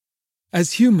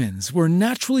As humans, we're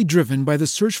naturally driven by the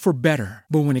search for better.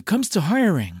 But when it comes to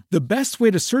hiring, the best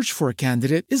way to search for a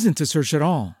candidate isn't to search at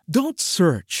all. Don't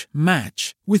search,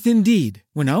 match with Indeed.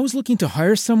 When I was looking to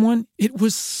hire someone, it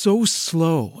was so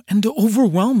slow and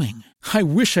overwhelming. I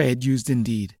wish I had used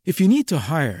Indeed. If you need to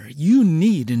hire, you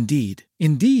need Indeed.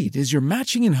 Indeed is your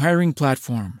matching and hiring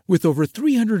platform with over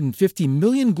 350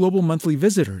 million global monthly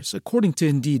visitors, according to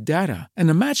Indeed data, and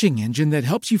a matching engine that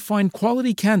helps you find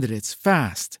quality candidates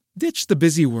fast. Ditch the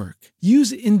busy work.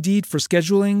 Use Indeed for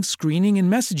scheduling, screening,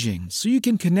 and messaging so you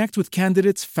can connect with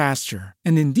candidates faster.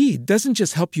 And Indeed doesn't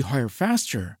just help you hire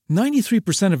faster.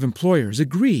 93% of employers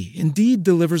agree Indeed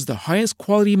delivers the highest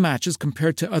quality matches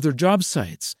compared to other job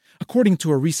sites, according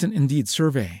to a recent Indeed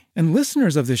survey. And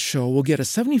listeners of this show will get a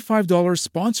 $75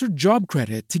 sponsored job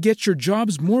credit to get your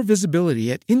jobs more visibility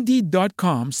at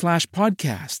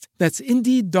Indeed.com/podcast. That's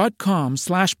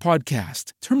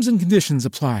Indeed.com/podcast. Terms and conditions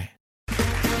apply.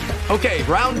 Okay,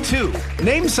 round two.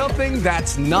 Name something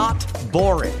that's not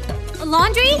boring. A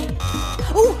laundry?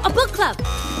 Ooh, a book club.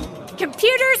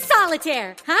 Computer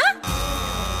solitaire, huh?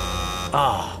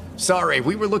 Ah, sorry,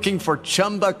 we were looking for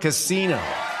Chumba Casino.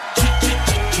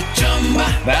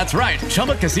 That's right,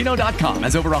 ChumbaCasino.com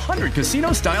has over 100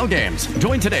 casino-style games.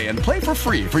 Join today and play for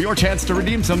free for your chance to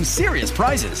redeem some serious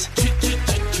prizes.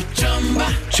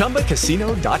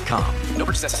 ChumbaCasino.com. No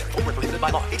purchase necessary. Void where prohibited by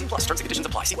law. 18+ terms and conditions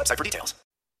apply. See website for details.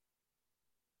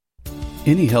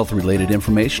 Any health-related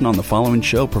information on the following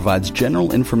show provides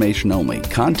general information only.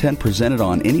 Content presented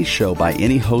on any show by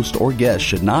any host or guest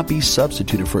should not be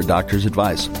substituted for a doctor's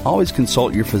advice. Always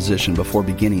consult your physician before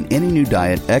beginning any new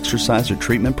diet, exercise, or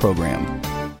treatment program.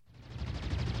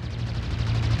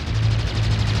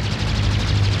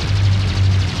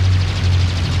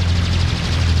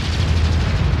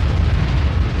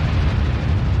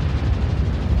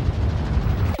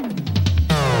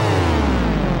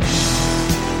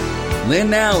 And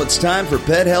now it's time for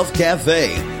Pet Health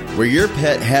Cafe, where your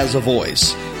pet has a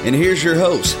voice. And here's your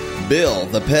host, Bill,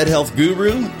 the pet health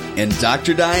guru, and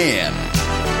Dr. Diane.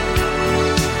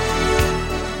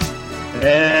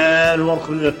 And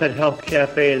welcome to the Pet Health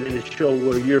Cafe, the show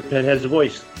where your pet has a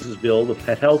voice. This is Bill, the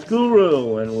pet health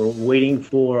guru, and we're waiting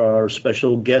for our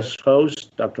special guest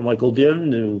host, Dr. Michael Dim,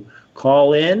 to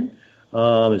call in.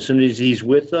 As soon as he's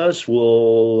with us,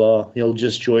 he'll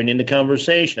just join in the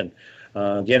conversation.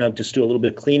 Again, I'll just do a little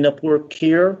bit of cleanup work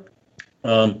here.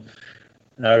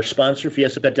 Our sponsor,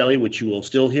 Fiesta Pet Deli, which you will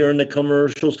still hear in the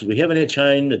commercials, because we haven't had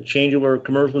time to change over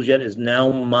commercials yet, is now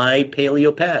My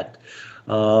Paleo Pet.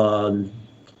 A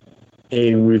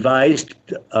revised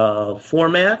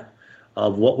format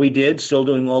of what we did, still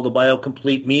doing all the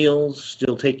BioComplete meals,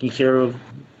 still taking care of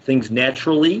things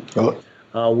naturally,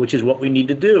 which is what we need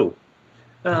to do.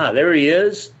 There he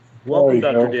is. Welcome,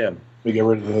 Dr. Dim. Let me get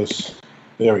rid of this.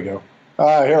 There we go.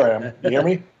 Here I am. You hear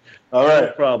me? All right.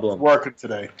 No problem. It's working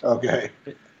today. Okay.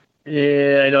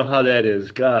 Yeah, I know how that is.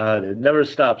 God, it never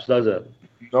stops, does it?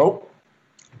 Nope.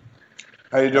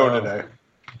 How you doing today?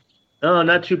 No,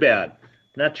 not too bad.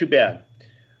 Not too bad.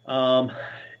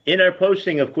 In our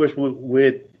posting, of course,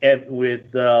 with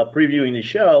previewing the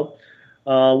show,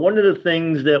 one of the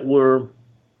things that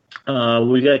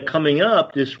we got coming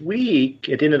up this week,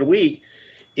 at the end of the week,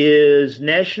 is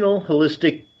National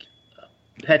Holistic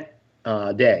Pet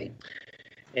Day.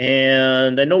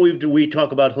 And I know we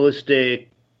talk about holistic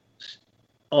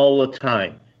all the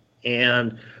time.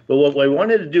 But what I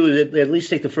wanted to do is at least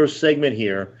take the first segment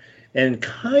here and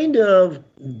kind of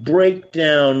break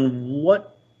down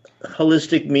what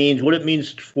holistic means, what it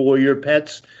means for your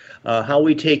pets, how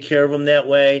we take care of them that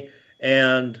way,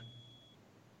 and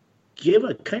give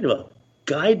a kind of a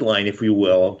guideline, if you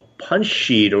will, a punch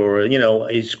sheet or,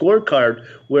 a scorecard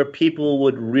where people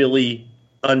would really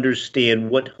understand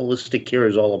what holistic care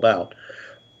is all about.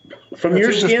 From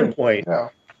your standpoint.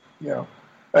 Yeah.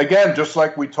 Again, just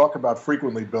like we talk about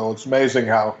frequently, Bill, it's amazing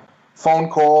how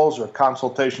phone calls or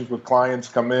consultations with clients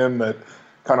come in that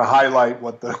kind of highlight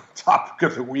what the topic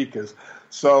of the week is.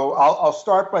 So I'll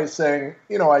start by saying,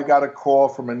 I got a call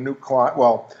from a new client.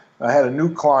 Well, I had a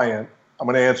new client. I'm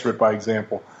going to answer it by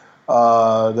example.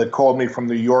 That called me from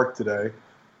New York today.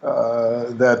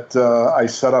 That I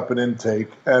set up an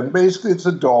intake, and basically it's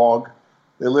a dog.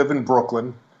 They live in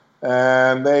Brooklyn,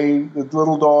 and the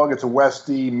little dog, it's a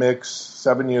Westie mix,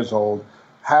 7 years old,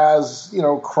 has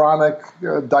chronic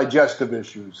digestive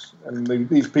issues, and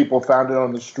these people found it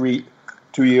on the street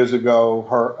 2 years ago.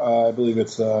 I believe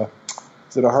is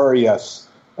it a her? Yes,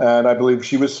 and I believe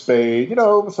she was spayed.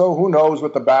 So who knows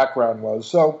what the background was?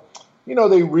 So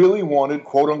they really wanted,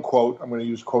 quote unquote, I'm going to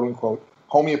use quote unquote,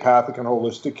 homeopathic and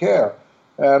holistic care.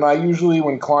 And I usually,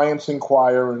 when clients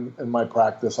inquire in my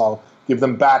practice, I'll give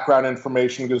them background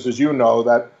information because, as you know,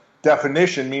 that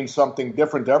definition means something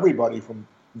different to everybody, from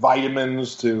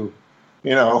vitamins to,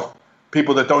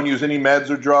 people that don't use any meds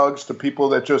or drugs to people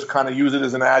that just kind of use it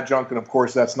as an adjunct. And, of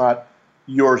course, that's not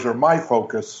yours or my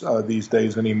focus these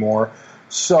days anymore.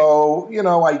 So,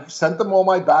 I sent them all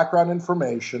my background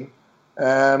information,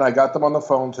 and I got them on the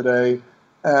phone today.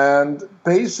 And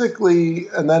basically,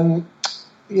 and then,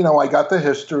 I got the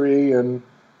history, and,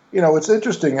 it's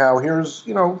interesting how here's,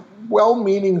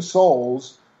 well-meaning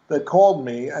souls that called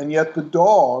me, and yet the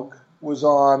dog was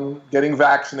on getting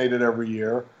vaccinated every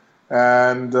year,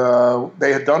 and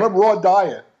they had done a raw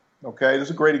diet. Okay, this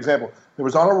is a great example. It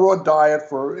was on a raw diet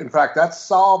in fact, that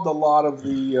solved a lot of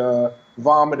the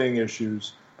vomiting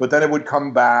issues, but then it would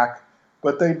come back.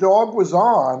 But the dog was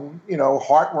on,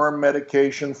 heartworm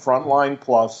medication, Frontline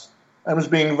Plus, and was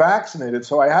being vaccinated.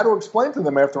 So I had to explain to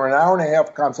them after an hour and a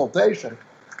half consultation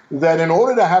that in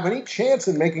order to have any chance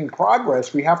in making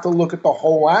progress, we have to look at the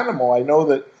whole animal. I know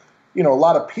that, a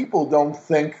lot of people don't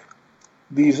think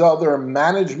these other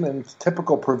management,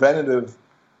 typical preventative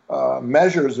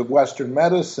measures of Western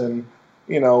medicine,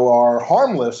 are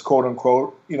harmless, quote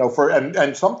unquote,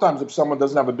 and sometimes if someone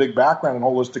doesn't have a big background in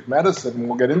holistic medicine, and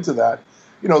we'll get into that,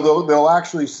 they'll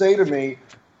actually say to me,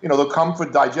 they'll come for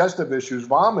digestive issues,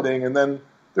 vomiting, and then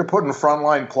they're putting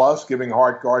Frontline Plus, giving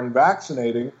HeartGuard, and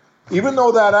vaccinating. Even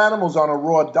though that animal's on a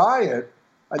raw diet,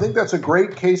 I think that's a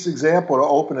great case example to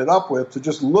open it up with, to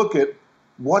just look at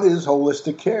what is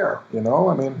holistic care. It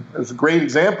was a great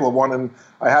example of one, and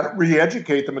I had to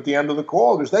re-educate them at the end of the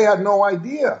call because they had no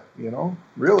idea,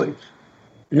 really.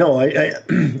 No,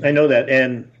 I know that.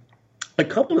 And a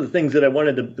couple of the things that I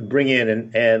wanted to bring in,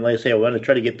 and like I say, I want to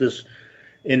try to get this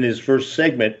in this first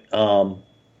segment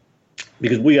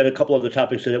because we got a couple of the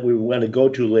topics that we want to go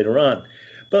to later on.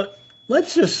 But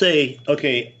let's just say,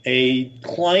 okay, a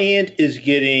client is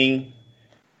getting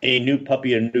a new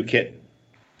puppy or a new kitten.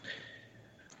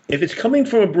 If it's coming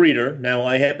from a breeder, now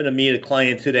I happen to meet a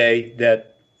client today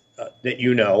that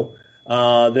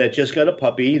that just got a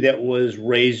puppy that was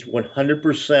raised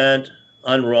 100%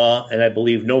 on raw, and I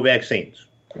believe no vaccines.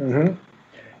 Mm-hmm.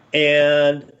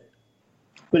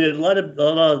 But a lot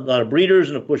of breeders,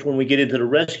 and of course when we get into the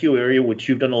rescue area, which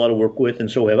you've done a lot of work with,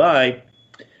 and so have I,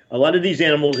 a lot of these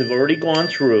animals have already gone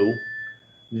through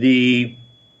the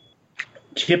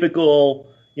typical,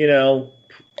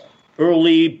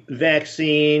 early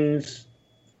vaccines,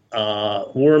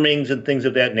 wormings, and things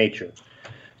of that nature.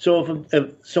 So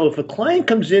if a client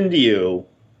comes into you,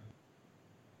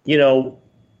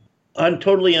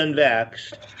 totally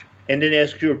unvaxxed, and then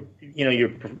asks your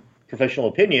professional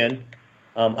opinion,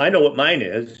 I know what mine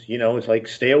is. It's like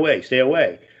stay away.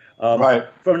 Right.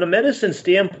 From the medicine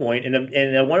standpoint,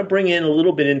 and I want to bring in a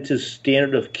little bit into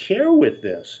standard of care with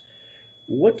this.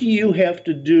 What do you have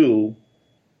to do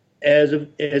as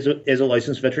a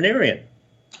licensed veterinarian?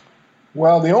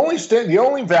 Well, the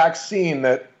only vaccine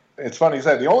that, it's funny you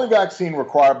said, the only vaccine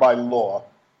required by law.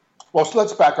 Well, so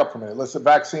let's back up for a minute.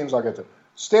 Vaccines, I'll get to.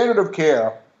 Standard of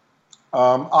care,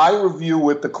 I review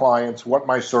with the clients what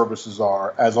my services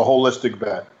are as a holistic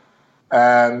vet.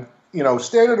 And,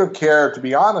 standard of care, to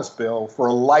be honest, Bill, for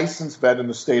a licensed vet in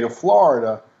the state of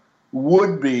Florida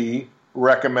would be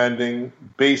recommending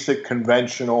basic,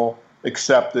 conventional,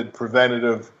 accepted,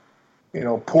 preventative,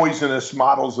 poisonous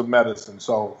models of medicine.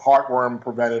 So heartworm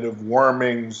preventative,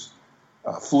 wormings,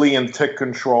 flea and tick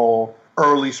control,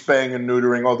 early spaying and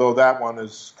neutering, although that one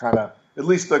is kind of, at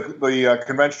least the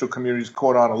conventional community's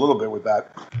caught on a little bit with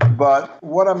that. But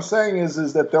what I'm saying is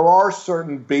that there are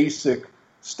certain basic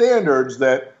standards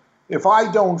that if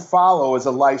I don't follow as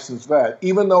a licensed vet,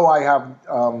 even though I have,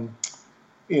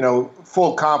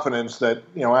 full confidence that,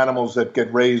 animals that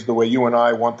get raised the way you and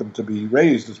I want them to be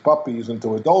raised as puppies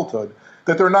into adulthood,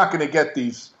 that they're not going to get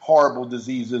these horrible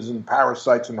diseases and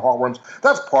parasites and heartworms.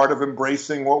 That's part of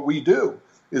embracing what we do,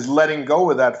 is letting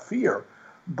go of that fear.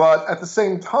 But at the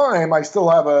same time, I still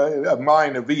have a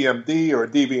VMD or a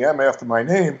DVM after my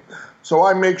name. So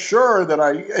I make sure that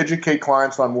I educate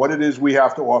clients on what it is we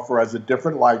have to offer as a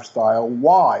different lifestyle,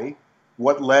 why,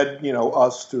 what led,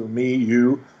 us to me,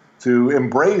 you, to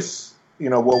embrace,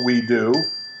 what we do.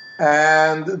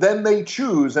 And then they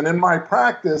choose. And in my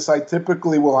practice, I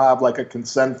typically will have like a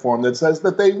consent form that says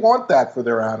that they want that for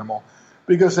their animal.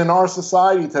 Because in our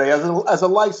society today, as a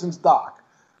licensed doc,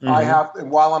 mm-hmm. I have,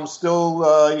 while I'm still,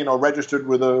 registered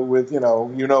with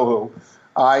who,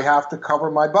 I have to cover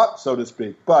my butt, so to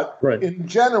speak. But right. In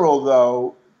general,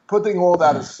 though, putting all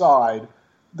that aside,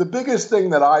 the biggest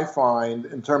thing that I find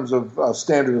in terms of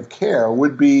standard of care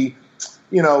would be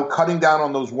cutting down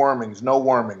on those wormings, no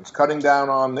wormings, cutting down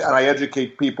on, and I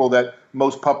educate people that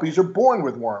most puppies are born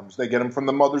with worms. They get them from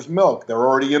the mother's milk. They're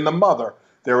already in the mother.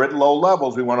 They're at low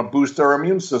levels. We want to boost their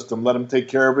immune system, let them take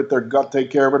care of it, their gut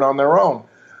take care of it on their own.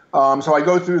 So I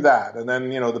go through that. And then,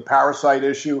 the parasite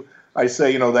issue, I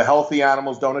say, the healthy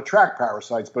animals don't attract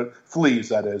parasites, but fleas,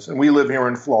 that is. And we live here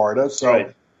in Florida. So,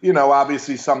 right.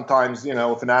 Obviously sometimes,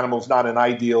 if an animal's not in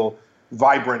ideal,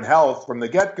 vibrant health from the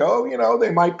get-go,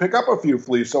 they might pick up a few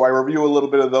fleas. So I review a little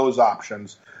bit of those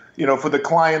options. For the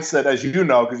clients that, as you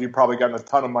know, because you've probably gotten a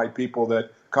ton of my people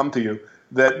that come to you,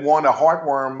 that want a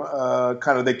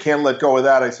heartworm, they can't let go of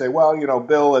that. I say, well,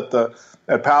 Bill at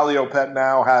Paleo Pet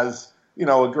now has,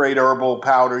 a great herbal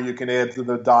powder you can add to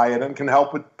the diet and can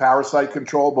help with parasite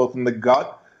control, both in the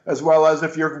gut as well as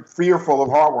if you're fearful of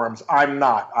heartworms. I'm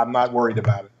not worried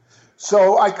about it.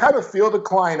 So I kind of feel the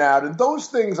client out, and those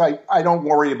things I don't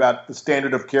worry about the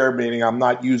standard of care, meaning I'm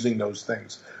not using those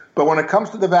things. But when it comes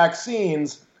to the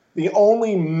vaccines, the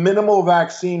only minimal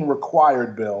vaccine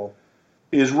required, Bill,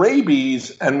 is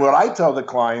rabies. And what I tell the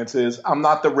clients is I'm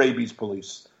not the rabies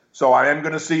police. So I am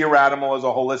going to see your animal as a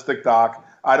holistic doc.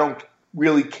 I don't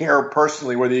really care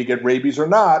personally whether you get rabies or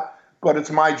not, but it's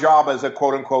my job as a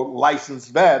quote-unquote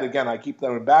licensed vet, again, I keep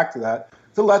coming back to that,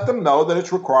 to let them know that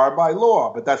it's required by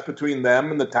law. But that's between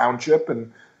them and the township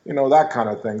and, that kind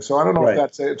of thing. So I don't know if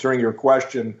that's answering your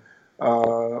question.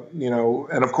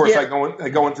 And of course I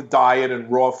go into diet and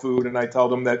raw food, and I tell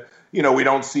them that, we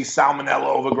don't see salmonella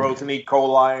overgrowth and E.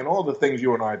 coli and all the things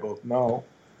you and I both know.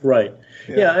 Right.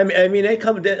 Yeah.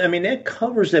 That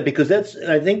covers that, because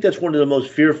I think that's one of the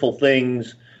most fearful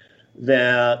things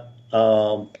that,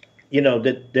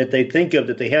 that they think of,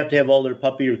 that they have to have all their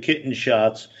puppy or kitten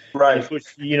shots. Right. And of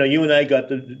course, you and I got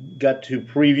to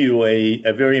preview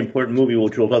a very important movie,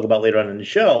 which we'll talk about later on in the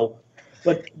show.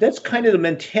 But that's kind of the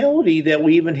mentality that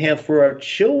we even have for our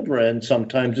children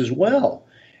sometimes as well.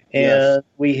 And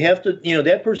we have to,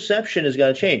 that perception has got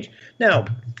to change. Now,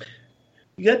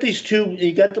 you got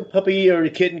the puppy or the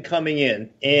kitten coming in,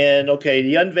 and okay,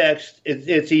 the unvaxxed,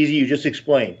 it's easy, you just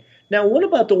explained. Now, what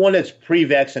about the one that's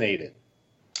pre-vaccinated?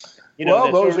 Who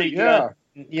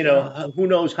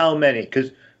knows how many?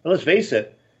 Because let's face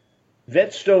it,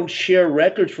 vets don't share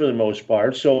records for the most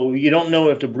part, so you don't know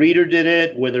if the breeder did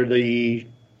it, whether the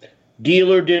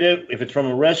dealer did it, if it's from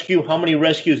a rescue, how many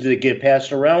rescues did it get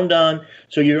passed around on.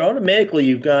 So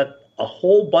you've got a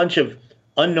whole bunch of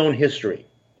unknown history.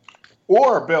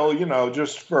 Or, Bill, you're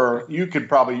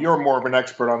more of an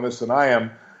expert on this than I am,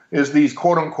 is these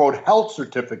quote-unquote health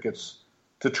certificates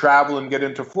to travel and get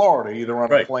into Florida, either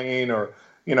on a plane or,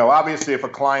 obviously if a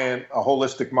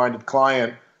holistic-minded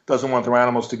client doesn't want their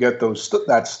animals to get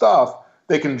that stuff,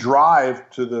 they can drive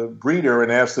to the breeder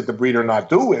and ask that the breeder not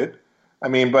do it.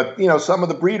 But, some of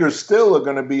the breeders still are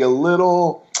going to be a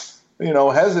little,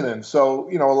 hesitant. So,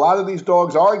 a lot of these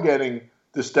dogs are getting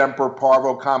distemper,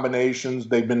 parvo combinations.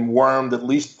 They've been wormed at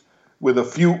least with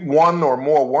one or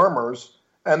more wormers.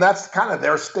 And that's kind of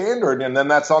their standard. And then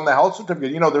that's on the health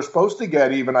certificate. They're supposed to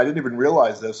get I didn't even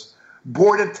realize this,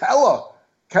 Bordetella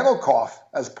kennel cough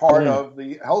as part of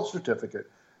the health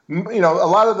certificate. A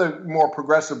lot of the more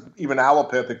progressive, even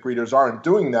allopathic breeders aren't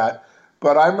doing that.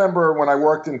 But I remember when I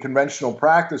worked in conventional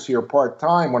practice here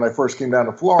part-time when I first came down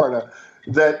to Florida,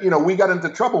 that, we got into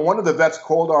trouble. One of the vets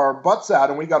called our butts out,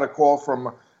 and we got a call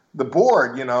from the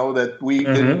board, that we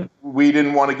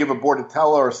didn't want to give a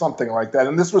Bordetella or something like that.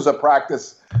 And this was a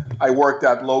practice I worked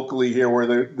at locally here where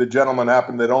the gentleman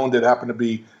that owned it happened to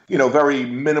be, very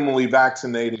minimally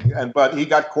vaccinating. But he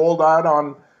got called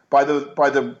out by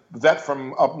the vet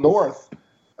from up north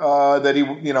that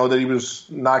he was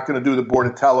not going to do the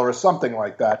Bordetella or something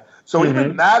like that. So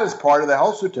even that is part of the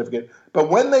health certificate. But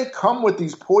when they come with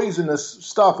these poisonous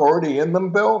stuff already in them,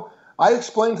 Bill, I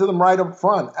explain to them right up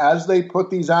front, as they put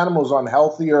these animals on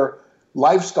healthier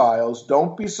lifestyles,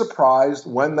 don't be surprised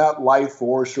when that life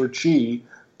force or chi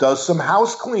does some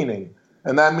house cleaning.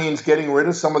 And that means getting rid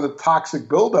of some of the toxic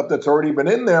buildup that's already been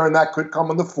in there, and that could come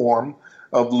in the form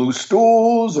of loose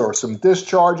stools or some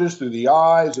discharges through the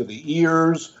eyes or the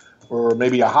ears or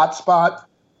maybe a hot spot.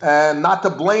 And not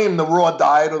to blame the raw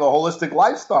diet or the holistic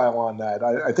lifestyle on that.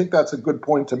 I think that's a good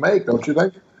point to make, don't you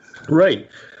think? Right.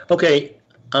 Okay.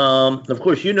 Of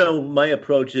course, my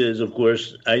approach is, of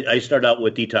course, I start out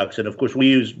with detox. And, of course, we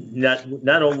use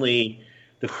not only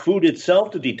the food itself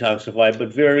to detoxify,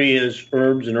 but various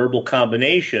herbs and herbal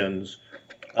combinations.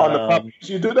 On the puppies,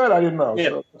 you do that? I didn't know. Yeah.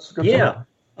 So that's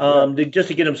good Just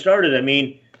to get them started. I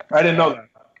didn't know that.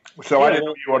 So I didn't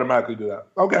know you automatically do that.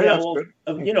 Okay, that's good.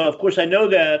 Of course, I know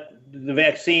that the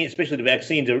vaccine, especially the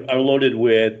vaccines, are loaded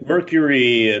with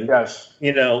mercury and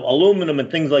aluminum and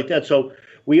things like that. So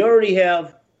we already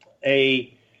have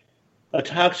a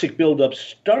toxic buildup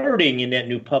starting in that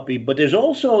new puppy, but there's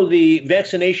also the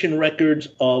vaccination records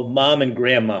of mom and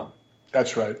grandma.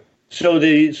 That's right. So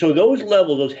those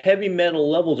levels, those heavy metal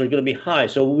levels, are going to be high.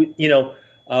 So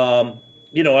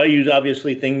I use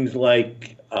obviously things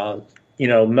like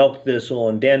milk thistle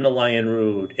and dandelion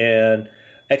root and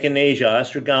echinacea,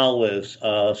 astragalus,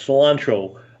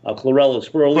 cilantro, chlorella,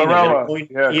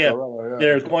 spirulina.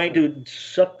 They're going to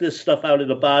suck this stuff out of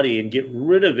the body and get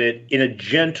rid of it in a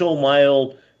gentle,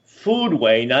 mild food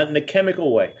way, not in a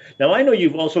chemical way. Now, I know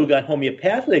you've also got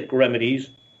homeopathic remedies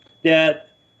that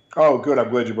I'm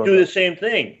glad you brought do the same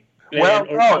thing. They really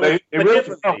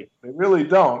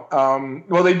don't.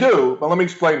 Well, they do, but let me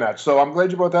explain that. So I'm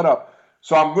glad you brought that up.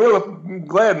 So I'm really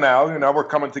glad now, we're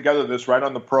coming together this right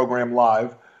on the program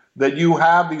live, that you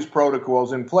have these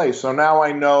protocols in place. So now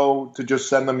I know to just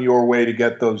send them your way to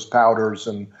get those powders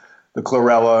and the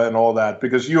chlorella and all that,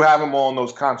 because you have them all in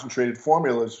those concentrated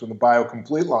formulas from the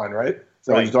BioComplete line, right? Is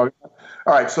that what you're talking about?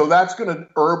 All right, so that's going to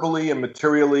herbally and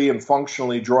materially and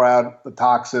functionally draw out the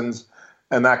toxins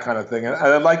and that kind of thing. And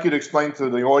I'd like you to explain to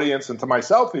the audience and to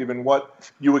myself even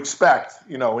what you expect,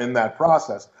 in that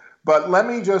process. But let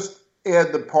me just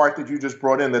add the part that you just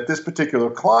brought in, that this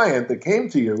particular client that came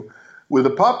to you with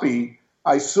a puppy,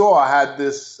 I saw had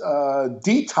this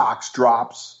detox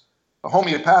drops,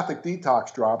 homeopathic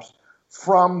detox drops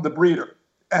from the breeder.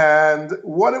 And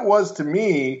what it was to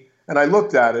me, and I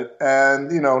looked at it,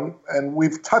 and, and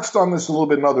we've touched on this a little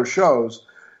bit in other shows,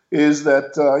 is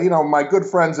that, my good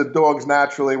friends at Dogs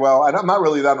Naturally, well, I'm not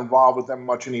really that involved with them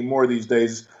much anymore these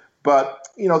days, but,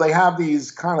 they have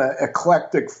these kind of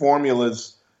eclectic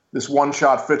formulas, this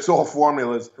one-shot-fits-all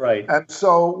formulas. Right. And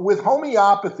so with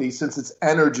homeopathy, since it's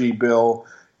energy, Bill,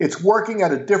 it's working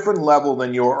at a different level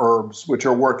than your herbs, which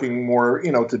are working more,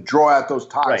 to draw out those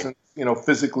toxins,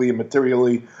 physically and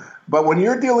materially. But when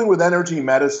you're dealing with energy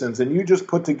medicines and you just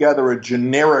put together a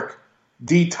generic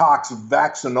detox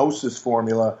vaccinosis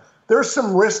formula, there's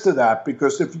some risk to that,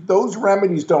 because if those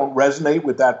remedies don't resonate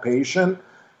with that patient,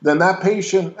 then that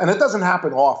patient, and it doesn't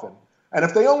happen often, and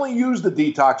if they only use the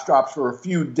detox drops for a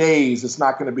few days, it's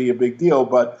not going to be a big deal.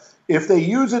 But if they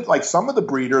use it like some of the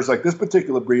breeders, like this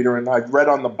particular breeder, and I've read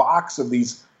on the box of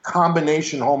these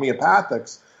combination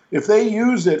homeopathics, if they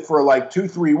use it for like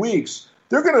 2-3 weeks,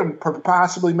 they're going to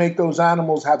possibly make those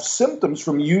animals have symptoms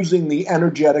from using the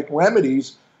energetic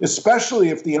remedies, especially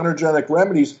if the energetic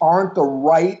remedies aren't the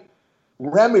right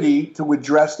remedy to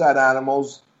address that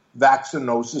animal's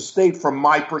vaccinosis state, from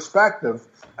my perspective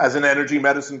as an energy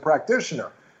medicine practitioner.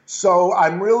 So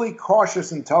I'm really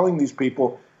cautious in telling these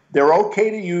people they're okay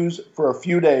to use for a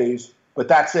few days, but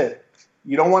that's it.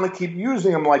 You don't want to keep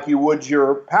using them like you would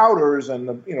your powders and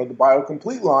the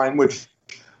BioComplete line, which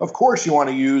of course you want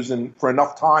to use for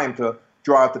enough time to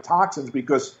draw out the toxins,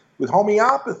 because with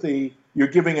homeopathy, you're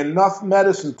giving enough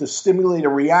medicine to stimulate a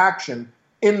reaction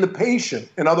in the patient.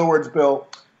 In other words, Bill,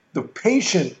 the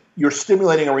patient you're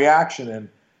stimulating a reaction in.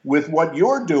 With what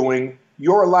you're doing,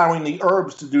 you're allowing the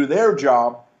herbs to do their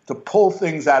job to pull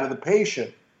things out of the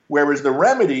patient, whereas the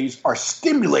remedies are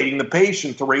stimulating the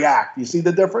patient to react. You see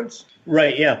the difference?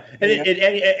 Right, yeah. And it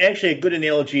actually a good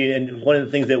analogy, and one of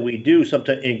the things that we do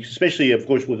sometimes, especially, of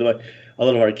course, with a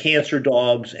lot of our cancer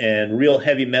dogs and real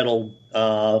heavy metal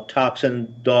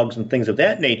toxin dogs and things of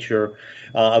that nature,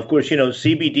 of course,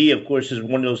 CBD, of course, is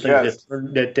one of those things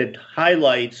that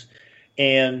highlights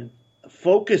and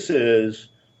focuses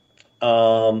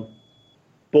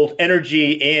both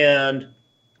energy and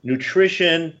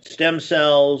nutrition, stem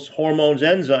cells, hormones,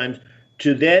 enzymes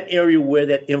to that area where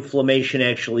that inflammation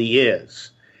actually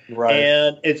is. Right.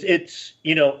 And it's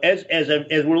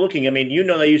as we're looking,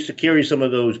 I used to carry some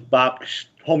of those box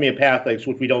homeopathics,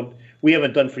 which we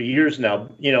haven't done for years now,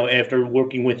 after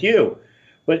working with you.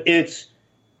 But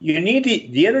you need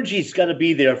the energy's got to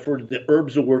be there for the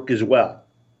herbs to work as well.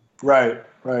 Right.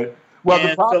 Well,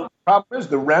 the problem is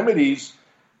the remedies,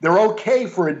 they're okay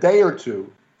for a day or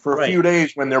two, for a few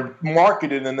days when they're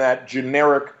marketed in that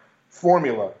generic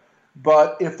formula.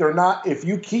 But if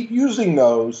you keep using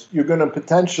those, you're going to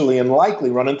potentially and likely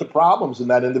run into problems in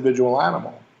that individual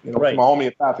animal, from a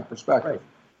homeopathic perspective. Right.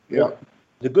 Yeah. Well,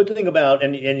 the good thing about,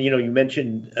 and you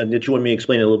mentioned that you wanted me to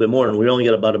explain it a little bit more, and we only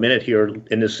got about a minute here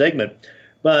in this segment.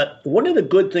 But one of the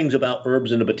good things about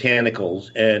herbs and the botanicals,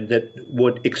 and that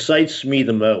what excites me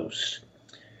the most,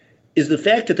 is the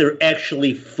fact that they're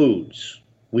actually foods.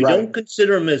 We don't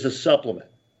consider them as a supplement.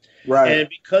 Right. And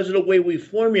because of the way we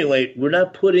formulate, we're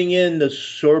not putting in the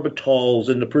sorbitols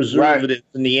and the preservatives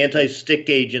and the anti-stick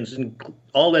agents and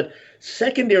all that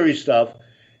secondary stuff,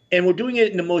 and we're doing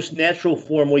it in the most natural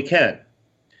form we can.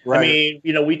 Right. I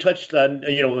mean, we touched on,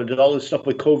 all this stuff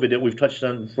with COVID that we've touched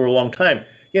on for a long time.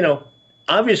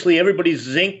 Obviously everybody's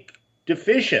zinc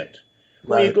deficient.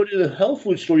 When you go to the health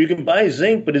food store, you can buy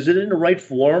zinc, but is it in the right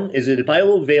form? Is it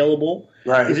bioavailable?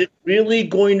 Right. Is it really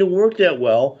going to work that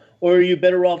well? Or are you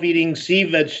better off eating sea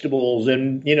vegetables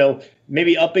and,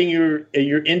 maybe upping your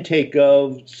intake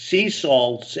of sea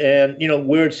salts and,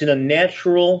 where it's in a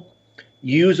natural,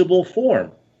 usable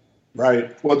form?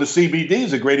 Right. Well, the CBD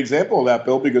is a great example of that,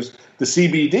 Bill, because the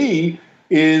CBD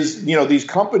is, these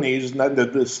companies that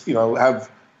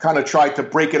have kind of tried to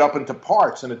break it up into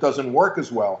parts, and it doesn't work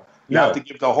as well. You have to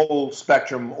give the whole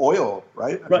spectrum oil,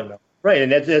 right? Right,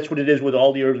 and that's what it is with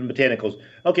all the herbs and botanicals.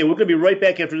 Okay, we're going to be right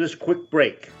back after this quick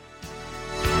break.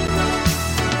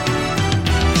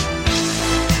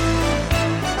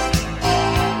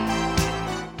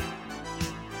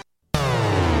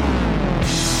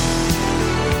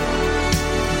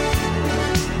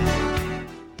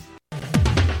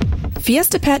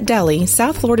 Fiesta Pet Deli,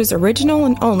 South Florida's original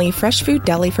and only fresh food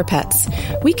deli for pets.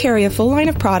 We carry a full line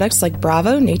of products like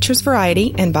Bravo, Nature's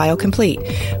Variety, and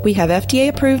BioComplete. We have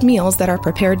FDA-approved meals that are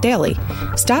prepared daily.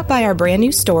 Stop by our brand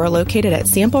new store located at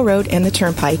Sample Road and the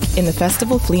Turnpike in the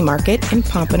Festival Flea Market in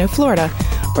Pompano, Florida,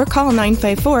 or call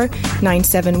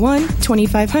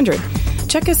 954-971-2500.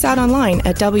 Check us out online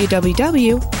at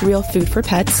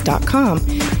www.realfoodforpets.com.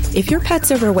 If your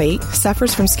pet's overweight,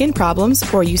 suffers from skin problems,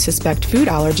 or you suspect food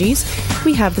allergies,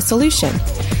 we have the solution.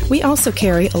 We also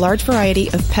carry a large variety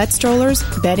of pet strollers,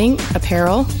 bedding,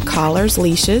 apparel, collars,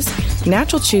 leashes,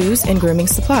 natural chews, and grooming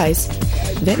supplies.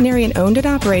 Veterinarian owned and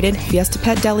operated, Fiesta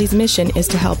Pet Deli's mission is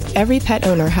to help every pet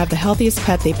owner have the healthiest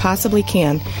pet they possibly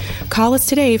can. Call us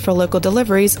today for local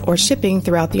deliveries or shipping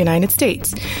throughout the United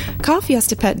States. Call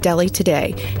Fiesta Pet Deli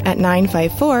today at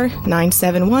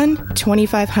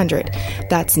 954-971-2500.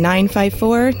 That's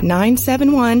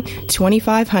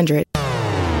 954-971-2500.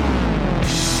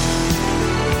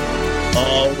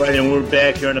 All right, and we're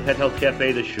back here on the Pet Health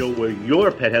Cafe, the show where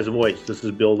your pet has a voice. This is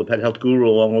Bill, the Pet Health Guru,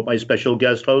 along with my special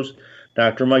guest host,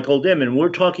 Dr. Michael Dim, and we're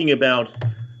talking about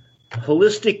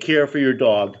holistic care for your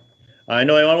dog. I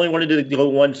know I only wanted to go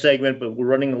one segment, but we're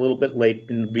running a little bit late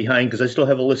and behind because I still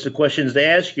have a list of questions to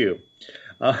ask you.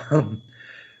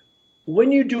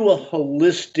 When you do a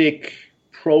holistic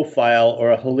profile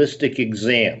or a holistic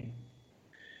exam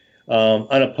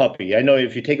on a puppy, I know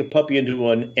if you take a puppy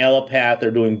into an allopath,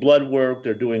 they're doing blood work,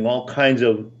 they're doing all kinds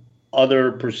of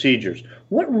other procedures.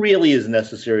 What really is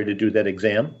necessary to do that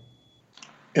exam?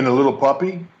 In a little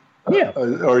puppy? Yeah.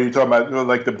 Or are you talking about,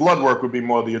 like, the blood work would be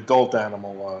more the adult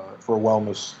animal for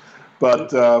wellness.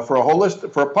 But for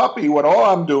a puppy, what all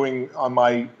I'm doing on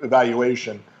my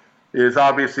evaluation is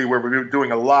obviously where we're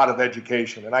doing a lot of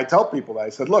education. And I tell people that. I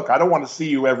said, look, I don't want to see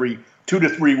you every 2 to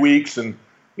 3 weeks and,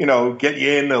 get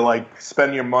you in to, like,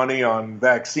 spend your money on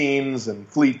vaccines and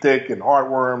flea tick and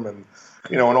heartworm and,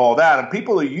 and all that. And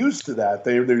people are used to that.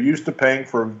 They're used to paying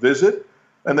for a visit.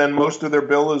 And then most of their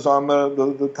bill is on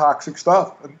the toxic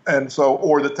stuff, and so,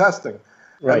 or the testing.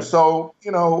 Right. And so,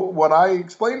 what I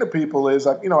explain to people is,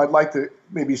 I'd like to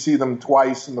maybe see them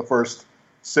twice in the first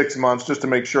 6 months just to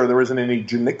make sure there isn't any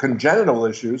congenital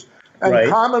issues. And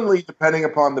commonly, depending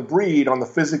upon the breed, on the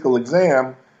physical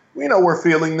exam, we're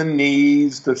feeling the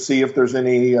knees to see if there's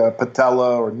any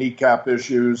patella or kneecap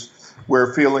issues.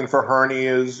 We're feeling for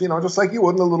hernias, just like you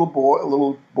would in a little boy or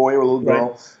a little girl.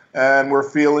 Right. And we're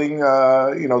feeling,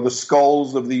 the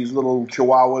skulls of these little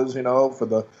chihuahuas, for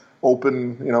the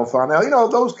open, fontanelle,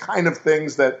 those kind of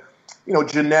things that,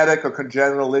 genetic or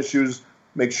congenital issues,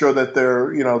 make sure that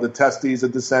they're, the testes are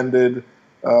descended,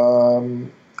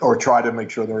 or try to make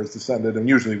sure they're descended. And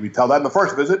usually we tell that in the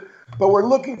first visit. But we're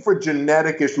looking for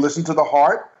genetic issues. Listen to the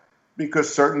heart,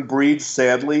 because certain breeds,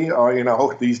 sadly, are,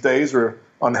 these days are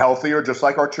unhealthy, or just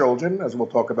like our children, as we'll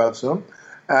talk about soon.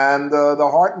 And the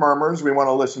heart murmurs we want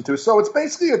to listen to. So it's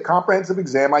basically a comprehensive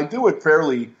exam. I do it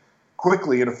fairly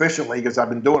quickly and efficiently because I've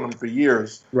been doing them for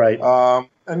years. Right.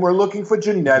 And we're looking for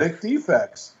genetic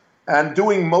defects and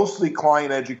doing mostly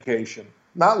client education,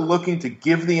 not looking to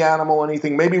give the animal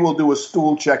anything. Maybe we'll do a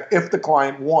stool check if the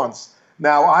client wants.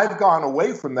 Now, I've gone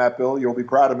away from that, Bill. You'll be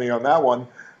proud of me on that one.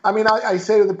 I mean, I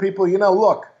say to the people,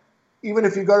 look, even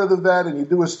if you go to the vet and you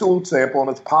do a stool sample and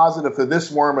it's positive for this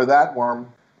worm or that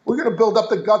worm, we're going to build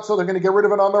up the gut so they're going to get rid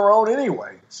of it on their own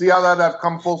anyway. See how I've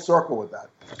come full circle with that.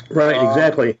 Right,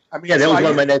 exactly. I mean, that was one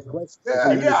of my next questions.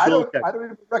 Yeah, I don't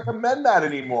even recommend that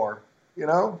anymore,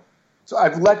 So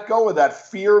I've let go of that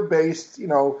fear-based,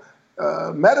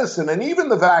 medicine. And even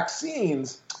the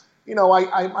vaccines,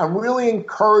 I'm really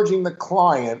encouraging the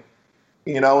client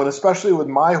And especially with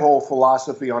my whole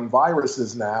philosophy on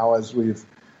viruses now, as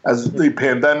the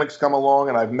pandemic's come along,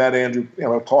 and I've met Andrew,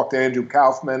 talked to Andrew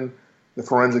Kaufman, the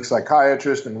forensic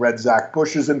psychiatrist, and read Zach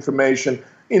Bush's information,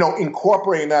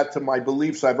 incorporating that to my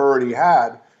beliefs I've already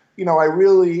had. I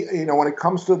really, when it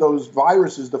comes to those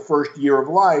viruses, the first year of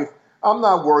life, I'm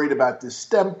not worried about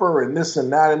distemper and this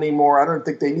and that anymore. I don't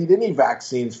think they need any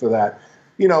vaccines for that.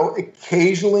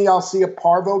 Occasionally I'll see a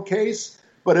parvo case,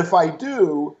 but if I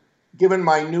do, given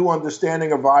my new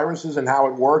understanding of viruses and how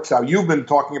it works, how you've been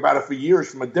talking about it for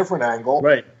years from a different angle,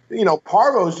 right?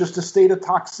 Parvo is just a state of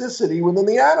toxicity within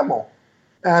the animal.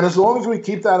 And as long as we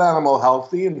keep that animal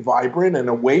healthy and vibrant and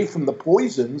away from the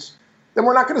poisons, then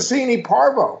we're not going to see any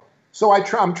parvo. So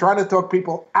I'm trying to talk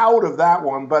people out of that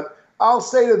one, but I'll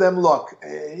say to them, look,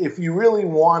 if you really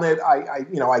want it,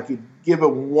 I could give a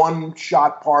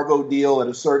one-shot parvo deal at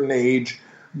a certain age,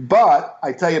 but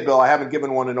I tell you, Bill, I haven't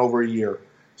given one in over a year.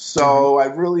 So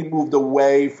I've really moved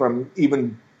away from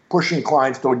even pushing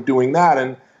clients toward doing that,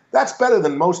 and that's better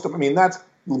than most of. That's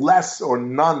less or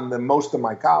none than most of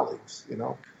my colleagues.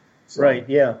 So. Right?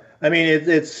 Yeah.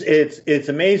 It's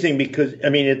amazing because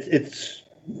it's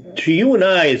to you and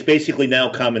I, it's basically now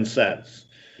common sense.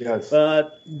 Yes.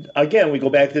 But again, we go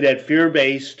back to that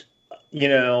fear-based. We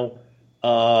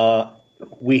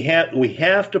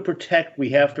have to protect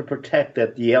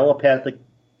that the allopathic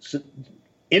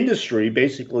industry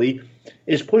basically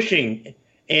is pushing,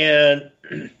 and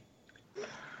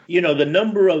the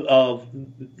number of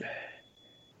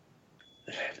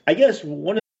I guess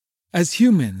one. As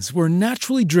humans, we're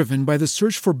naturally driven by the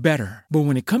search for better. But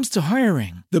when it comes to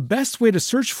hiring, the best way to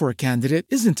search for a candidate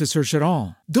isn't to search at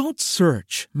all. Don't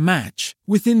search, match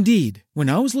with Indeed. When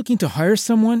I was looking to hire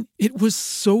someone, it was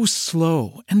so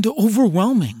slow and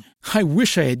overwhelming. I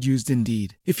wish I had used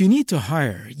Indeed. If you need to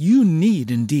hire, you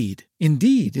need Indeed.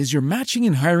 Indeed is your matching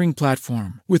and hiring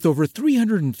platform with over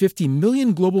 350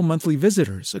 million global monthly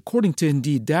visitors, according to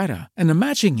Indeed data, and a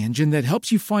matching engine that helps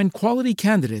you find quality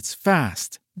candidates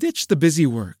fast. Ditch the busy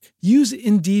work. Use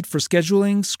Indeed for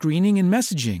scheduling, screening, and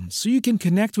messaging so you can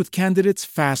connect with candidates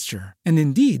faster. And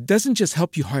Indeed doesn't just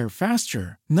help you hire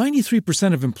faster.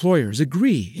 93% of employers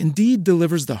agree Indeed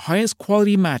delivers the highest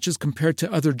quality matches compared to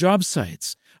other job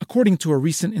sites, according to a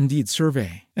recent Indeed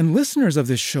survey. And listeners of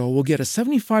this show will get a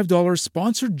 $75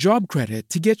 sponsored job credit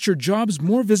to get your jobs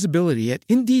more visibility at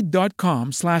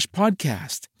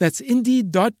Indeed.com/podcast. That's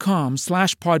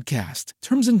Indeed.com/podcast.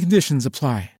 Terms and conditions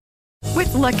apply.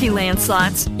 With Lucky Land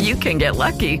Slots, you can get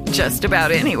lucky just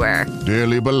about anywhere.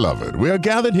 Dearly beloved, we are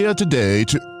gathered here today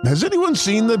to... Has anyone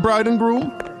seen the bride and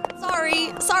groom?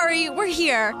 Sorry, we're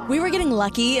here. We were getting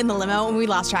lucky in the limo and we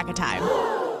lost track of time.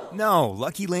 No,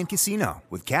 Lucky Land Casino,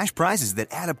 with cash prizes that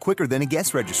add up quicker than a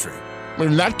guest registry.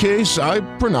 In that case, I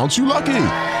pronounce you lucky.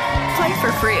 Play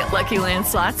for free at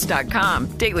LuckyLandSlots.com.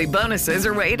 Daily bonuses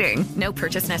are waiting. No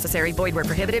purchase necessary. Void where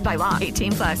prohibited by law.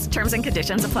 18+. Terms and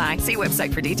conditions apply. See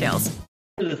website for details.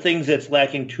 One of the things that's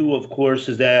lacking too, of course,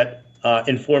 is that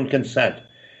informed consent.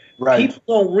 Right.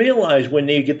 People don't realize when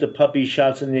they get the puppy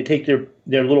shots and they take their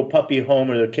little puppy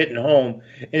home or their kitten home,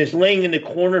 and it's laying in the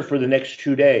corner for the next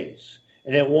 2 days,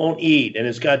 and it won't eat, and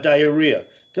it's got diarrhea.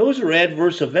 Those are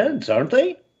adverse events, aren't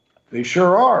they? They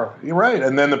sure are. You're right.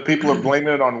 And then the people are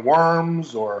blaming it on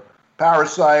worms or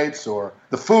parasites or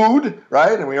the food,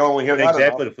 right? And we only hear that.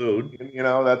 Exactly, the food.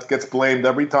 That gets blamed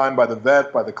every time by the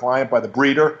vet, by the client, by the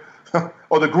breeder,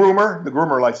 or the groomer. The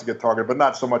groomer likes to get targeted, but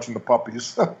not so much in the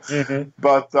puppies.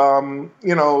 But,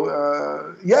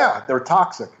 they're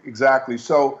toxic. Exactly.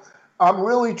 So I'm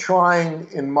really trying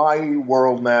in my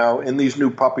world now, in these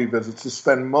new puppy visits, to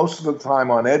spend most of the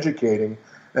time on educating.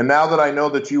 And now that I know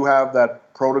that you have that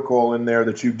protocol in there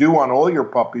that you do on all your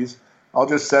puppies, I'll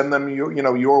just send them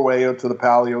your way to the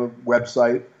Paleo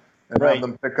website and have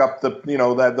them pick up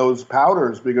those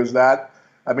powders, because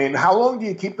how long do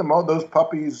you keep those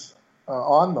puppies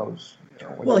on those?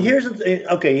 Well, here's the thing.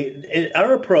 Okay,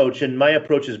 our approach and my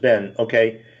approach has been, I've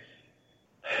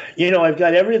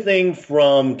got everything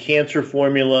from cancer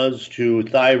formulas to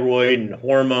thyroid and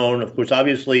hormone. Of course,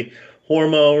 obviously,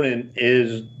 hormone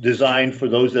is designed for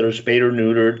those that are spayed or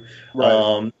neutered.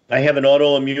 Right. I have an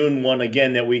autoimmune one,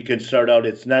 again, that we could start out.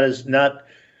 It's not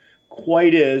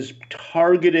quite as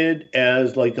targeted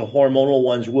as like the hormonal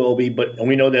ones will be, but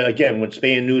we know that, again, with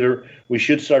spay and neuter, we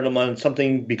should start them on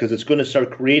something because it's going to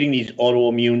start creating these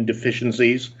autoimmune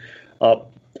deficiencies and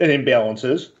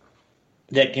imbalances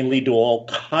that can lead to all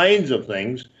kinds of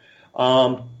things.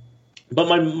 But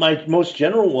my most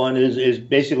general one is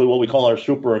basically what we call our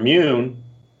super immune.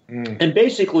 And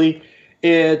basically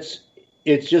it's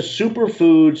it's just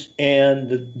superfoods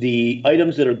and the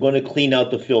items that are going to clean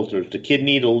out the filters, the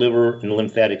kidney, the liver, and the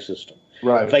lymphatic system.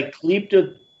 Right. If I keep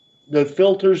the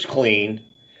filters clean,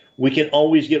 we can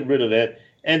always get rid of it.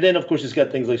 And then, of course, it's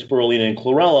got things like spirulina and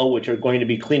chlorella, which are going to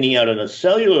be cleaning out on a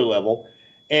cellular level.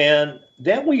 And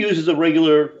that we use as a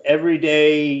regular,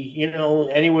 everyday,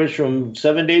 anywhere from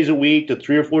 7 days a week to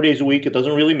 3 or 4 days a week. It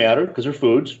doesn't really matter because they're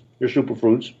foods. They're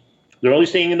superfoods. They're only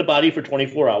staying in the body for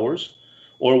 24 hours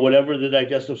or whatever the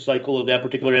digestive cycle of that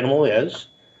particular animal is.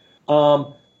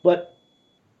 But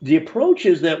the approach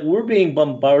is that we're being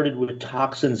bombarded with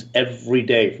toxins every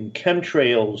day, from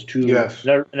chemtrails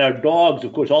to and our dogs,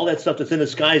 of course, all that stuff that's in the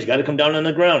sky has got to come down on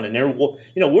the ground. And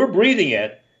we're breathing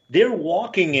it. They're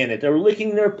walking in it. They're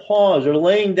licking their paws. They're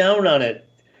laying down on it.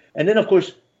 And then, of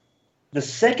course, the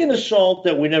second assault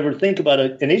that we never think about,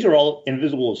 and these are all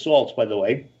invisible assaults, by the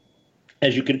way,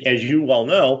 as you well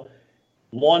know,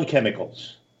 lawn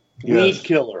chemicals, weed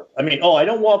killer. I mean, I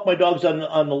don't walk my dogs on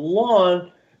the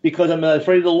lawn because I'm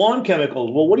afraid of the lawn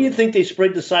chemicals. Well, what do you think they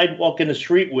sprayed the sidewalk in the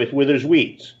street with where there's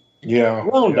weeds? Yeah.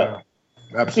 Roundup.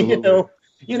 Yeah. Absolutely.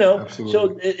 Absolutely.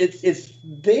 So it's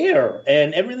there,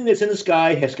 and everything that's in the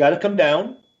sky has got to come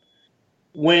down.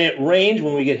 When it rains,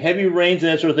 when we get heavy rains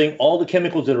and that sort of thing, all the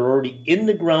chemicals that are already in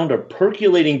the ground are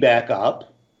percolating back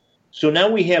up. So now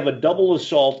we have a double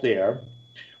assault there.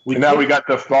 We got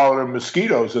the Florida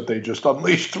mosquitoes that they just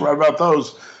unleashed. What about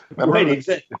those? Remember? Right,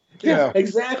 exactly. Yeah,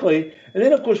 exactly. And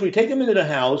then, of course, we take them into the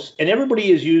house, and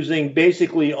everybody is using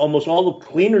basically almost all the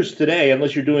cleaners today,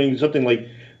 unless you're doing something like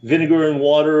vinegar and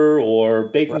water or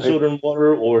baking soda and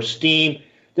water or steam.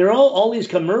 They're all these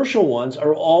commercial ones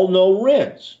are all no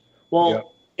rinse.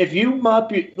 Well, if you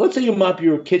let's say you mop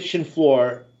your kitchen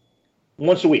floor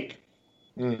once a week.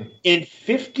 In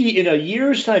a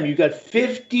year's time, you've got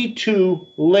 52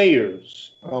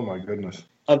 layers. Oh my goodness!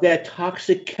 Of that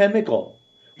toxic chemical.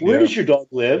 Where does your dog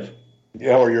live?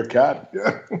 Yeah, or your cat.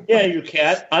 Yeah, your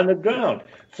cat on the ground.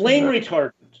 Flame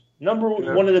retardant,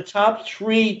 one of the top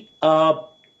 3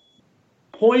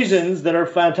 poisons that are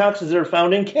found, toxins that are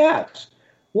found in cats.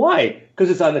 Why?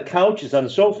 Because it's on the couch, it's on the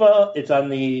sofa, it's on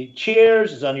the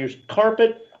chairs, it's on your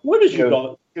carpet. Where does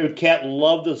your cat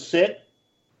love to sit?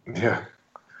 Yeah.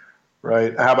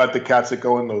 Right. How about the cats that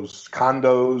go in those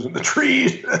condos and the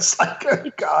trees? It's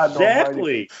like, God.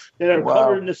 Exactly. That are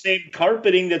covered in the same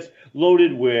carpeting that's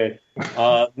loaded with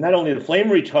not only the flame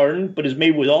retardant, but is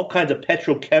made with all kinds of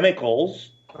petrochemicals.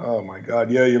 Oh, my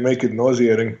God. Yeah, you're making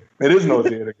nauseating. It is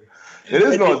nauseating. It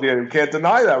is nauseating. We can't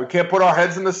deny that. We can't put our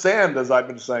heads in the sand, as I've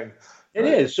been saying. It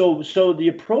is. So the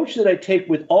approach that I take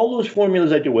with all those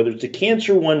formulas I do, whether it's a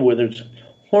cancer one, whether it's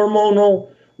hormonal,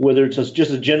 whether it's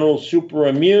just a general super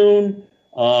immune,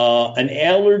 an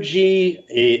allergy,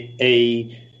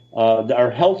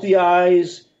 our healthy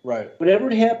eyes, right?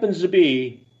 Whatever it happens to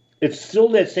be, it's still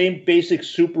that same basic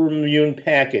super immune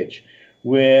package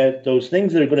with those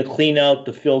things that are going to clean out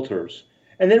the filters.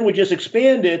 And then we just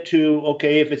expand it to,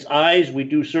 okay, if it's eyes, we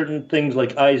do certain things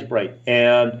like Eyes Bright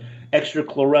and extra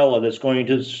chlorella that's going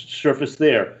to surface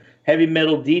there. Heavy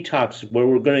metal detox, where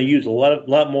we're going to use a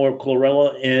lot more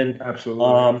chlorella in.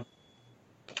 Absolutely.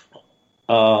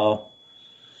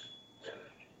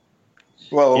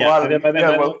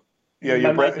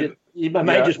 My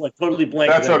mind just went totally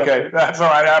blank. That's okay. That's all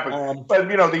right. Happens. But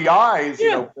the eyes.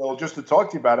 Bill, just to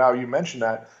talk to you about how you mentioned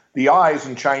that the eyes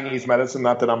in Chinese medicine.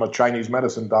 Not that I'm a Chinese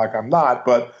medicine doc. I'm not.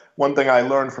 But one thing I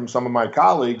learned from some of my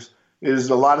colleagues is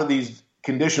a lot of these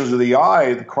conditions of the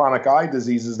eye, the chronic eye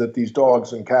diseases that these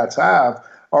dogs and cats have,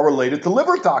 are related to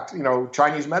liver tox.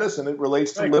 Chinese medicine, it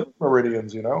relates to liver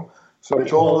meridians. So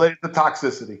it's all related to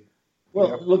toxicity.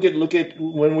 Well, look at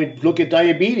when we look at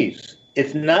diabetes.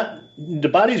 It's not the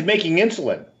body's making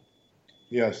insulin.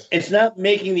 Yes. It's not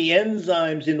making the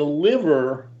enzymes in the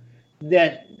liver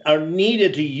that are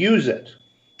needed to use it.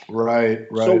 Right.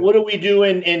 So what do we do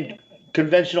in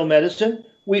conventional medicine?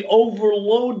 We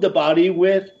overload the body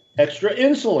with extra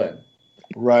insulin.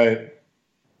 Right.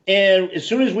 And as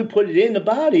soon as we put it in the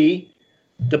body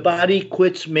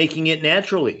quits making it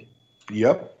naturally.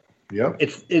 Yep.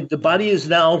 The body is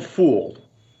now fooled.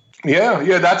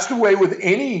 Yeah, that's the way with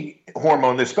any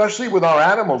hormone, especially with our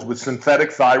animals, with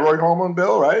synthetic thyroid hormone,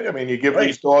 Bill, right? I mean, you give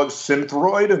these dogs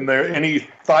Synthroid, and any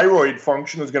thyroid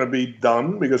function is going to be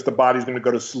done because the body's going to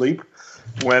go to sleep.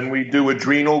 When we do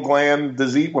adrenal gland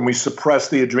disease, when we suppress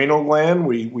the adrenal gland,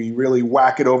 we really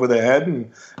whack it over the head,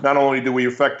 and not only do we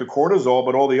affect the cortisol,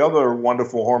 but all the other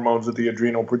wonderful hormones that the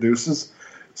adrenal produces.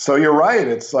 So you're right.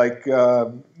 It's like,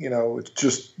 it's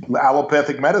just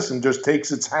allopathic medicine just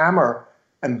takes its hammer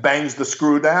and bangs the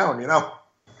screw down,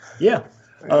 Yeah.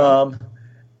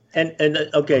 And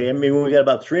okay, I mean, we got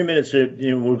about 3 minutes. We're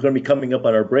going to be coming up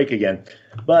on our break again.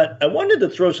 But I wanted to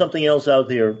throw something else out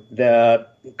there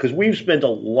because we've spent a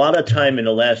lot of time in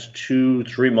the last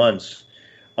 2-3 months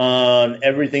on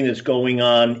everything that's going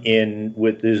on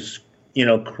with this,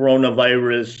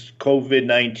 coronavirus,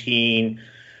 COVID-19,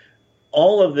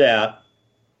 all of that.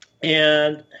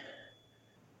 And,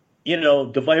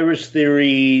 the virus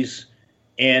theories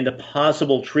and the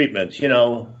possible treatments,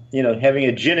 having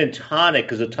a gin and tonic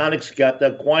because the tonic's got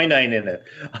the quinine in it.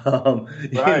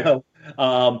 Right.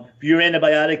 Your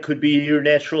antibiotic could be your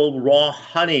natural raw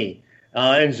honey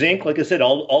and zinc. Like I said,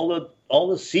 all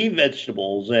the sea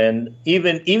vegetables and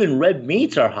even red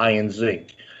meats are high in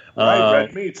zinc. Right,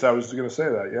 red meats. I was going to say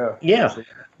that. Yeah. Yeah.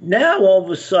 Now all of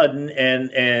a sudden,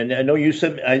 and I know you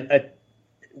said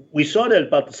we saw that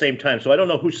about the same time, so I don't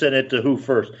know who sent it to who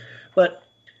first, but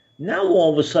now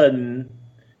all of a sudden,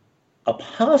 a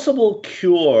possible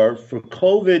cure for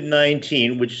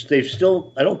COVID-19, which I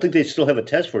don't think they still have a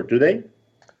test for it, do they?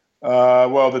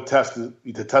 Well, the test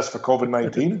for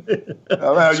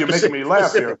COVID-19. You're making me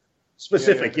laugh here.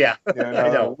 Specific, yeah. I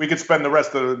know. We could spend the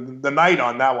rest of the night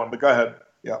on that one, but go ahead.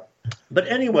 Yeah. But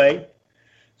anyway,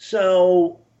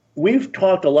 so we've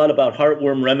talked a lot about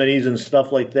heartworm remedies and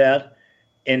stuff like that,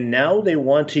 and now they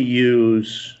want to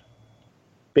use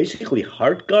basically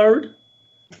HeartGuard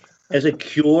as a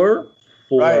cure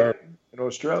for in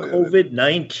Australia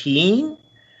COVID-19.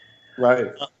 Right.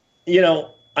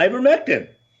 Ivermectin.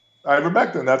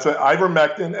 Ivermectin. That's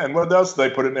ivermectin. And what else do they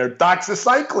put in there?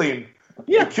 Doxycycline.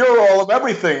 Yeah. To cure all of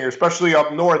everything, especially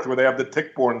up north where they have the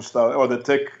tick-borne stuff or the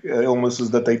tick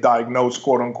illnesses that they diagnose,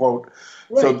 quote unquote.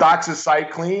 Right. So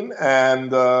doxycycline,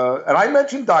 and I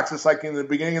mentioned doxycycline in the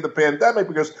beginning of the pandemic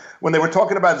because when they were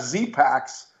talking about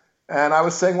Z-Paks, and I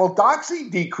was saying, well, doxy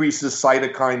decreases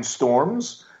cytokine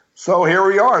storms. So here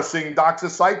we are seeing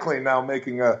doxycycline now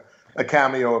making a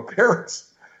cameo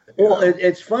appearance. Well,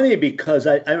 it's funny because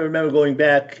I remember going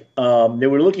back, they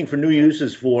were looking for new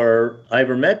uses for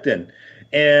ivermectin.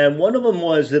 And one of them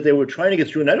was that they were trying to get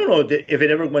through, and I don't know if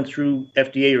it ever went through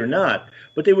FDA or not,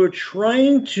 but they were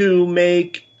trying to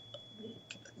make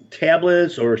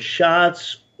tablets or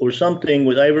shots or something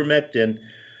with ivermectin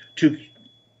to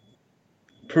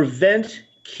prevent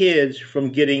kids from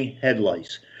getting head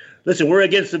lice. Listen, we're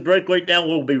against the break right now.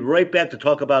 We'll be right back to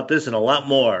talk about this and a lot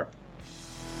more.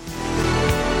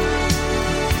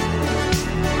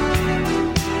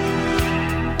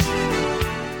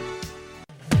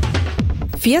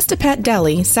 Fiesta Pet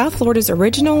Deli, South Florida's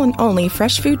original and only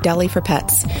fresh food deli for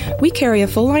pets. We carry a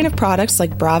full line of products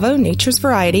like Bravo, Nature's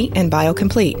Variety, and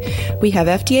BioComplete. We have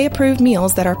FDA-approved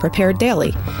meals that are prepared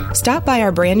daily. Stop by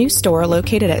our brand new store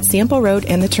located at Sample Road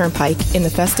and the Turnpike in the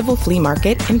Festival Flea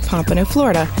Market in Pompano,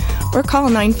 Florida, or call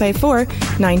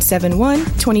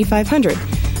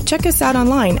 954-971-2500. Check us out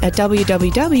online at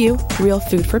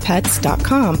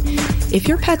www.realfoodforpets.com. If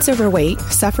your pet's overweight,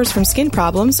 suffers from skin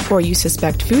problems, or you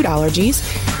suspect food allergies,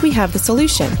 we have the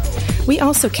solution. We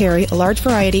also carry a large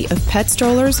variety of pet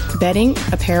strollers, bedding,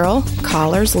 apparel,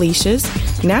 collars, leashes,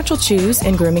 natural chews,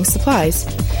 and grooming supplies.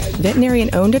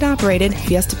 Veterinarian-owned and operated,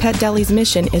 Fiesta Pet Deli's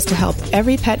mission is to help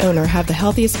every pet owner have the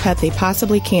healthiest pet they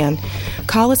possibly can.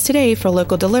 Call us today for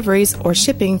local deliveries or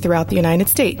shipping throughout the United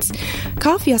States.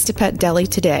 Call Fiesta Pet Deli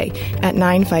today at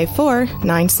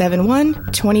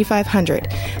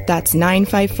 954-971-2500. That's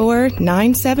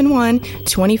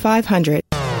 954-971-2500.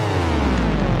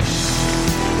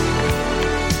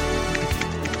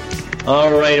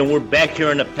 All right, and we're back here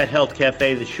in the Pet Health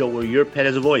Cafe, the show where your pet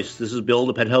has a voice. This is Bill,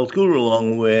 the Pet Health Guru,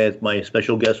 along with my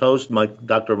special guest host,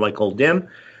 Dr. Michael Dim.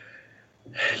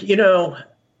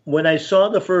 When I saw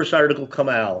the first article come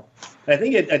out, I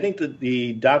think that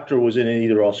the doctor was in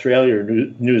either Australia or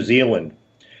New Zealand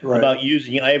about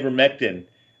using ivermectin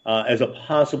as a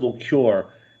possible cure.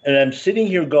 And I'm sitting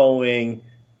here going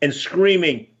and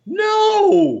screaming,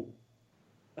 no!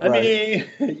 I mean,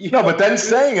 but then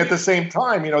saying at the same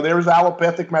time, there's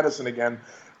allopathic medicine again.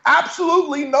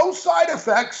 Absolutely no side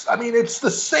effects. I mean, it's the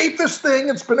safest thing.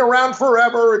 It's been around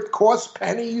forever. It costs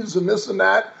pennies and this and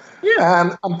that. Yeah.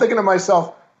 And I'm thinking to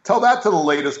myself, tell that to the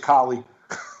latest collie.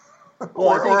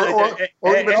 or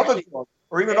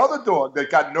even other dog that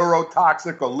got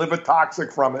neurotoxic or liver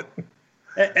toxic from it.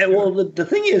 And the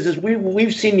thing is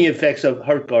we've seen the effects of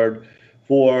HeartGuard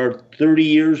for 30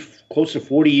 years, close to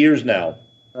 40 years now.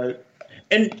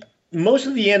 And most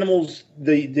of the animals,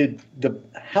 the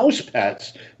house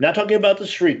pets, not talking about the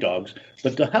street dogs,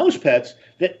 but the house pets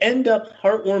that end up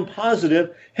heartworm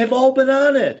positive have all been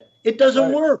on it. It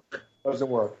doesn't work. Doesn't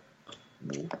work.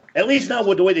 At least not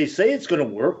with the way they say it's going to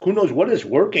work. Who knows what it's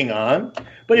working on?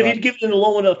 But if you give it in a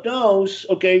low enough dose,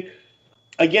 okay,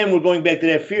 again, we're going back to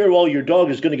that fear, well, your dog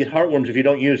is going to get heartworms if you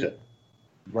don't use it.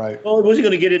 Right. Well, it wasn't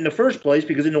going to get it in the first place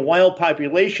because in the wild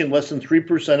population, less than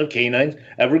 3% of canines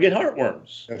ever get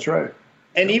heartworms. That's right.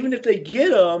 And even if they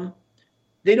get them,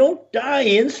 they don't die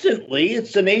instantly.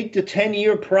 It's an 8 to 10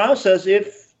 year process,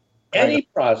 if any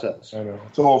process. I know.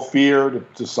 It's all fear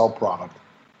to sell product.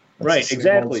 That's right,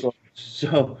 exactly.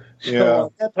 So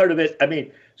that part of it, I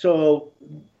mean, so,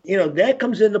 that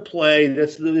comes into play.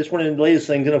 That's one of the latest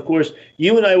things. And, of course,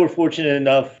 you and I were fortunate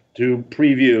enough to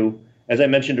preview, as I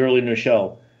mentioned earlier in the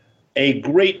show, a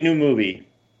great new movie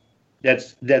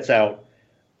that's out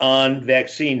on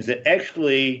vaccines that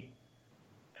actually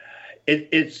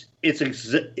it's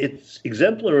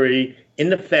exemplary in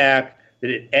the fact that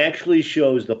it actually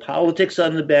shows the politics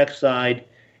on the backside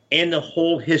and the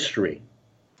whole history.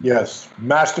 Yes,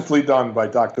 masterfully done by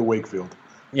Dr. Wakefield,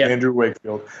 Andrew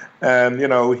Wakefield. And,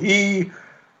 he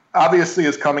obviously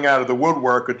is coming out of the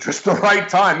woodwork at just the right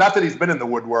time. Not that he's been in the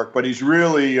woodwork, but he's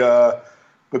really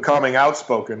becoming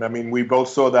outspoken. I mean, we both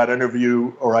saw that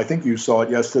interview, or I think you saw it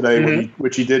yesterday,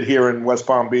 which he did here in West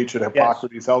Palm Beach at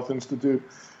Hippocrates Health Institute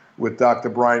with Dr.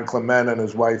 Brian Clement and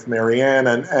his wife, Marianne.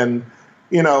 And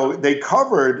they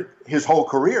covered his whole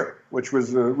career, which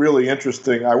was really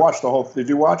interesting. I watched the whole. Did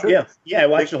you watch it? Yeah, I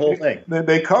watched the whole thing.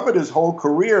 They covered his whole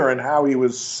career and how he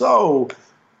was so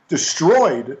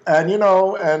destroyed. And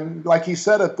and like he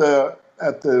said at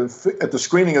the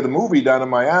screening of the movie down in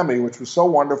Miami, which was so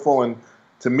wonderful, and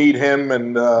to meet him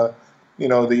and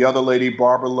the other lady,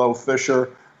 Barbara Lowe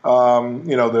Fisher,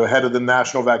 the head of the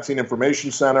National Vaccine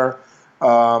Information Center.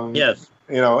 Yes.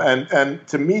 And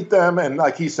to meet them, and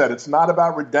like he said, it's not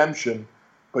about redemption,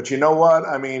 but you know what?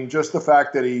 I mean, just the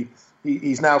fact that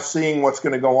he's now seeing what's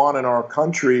going to go on in our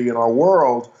country, in our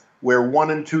world, where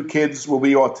 1 in 2 kids will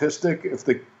be autistic if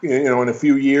in a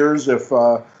few years, if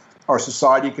our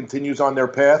society continues on their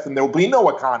path, and there will be no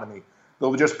economy.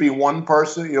 There'll just be one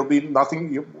person. You'll be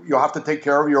nothing. You'll have to take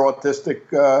care of your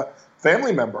autistic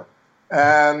family member.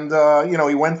 And,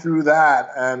 he went through that,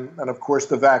 and of course,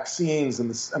 the vaccines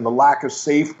and the lack of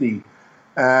safety.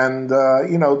 And,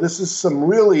 this is some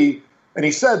really, and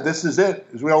he said, this is it.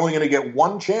 We're only going to get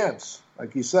one chance,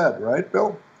 like he said, right,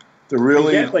 Bill? To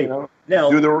really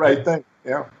do the right thing.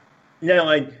 Yeah. Now,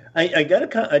 I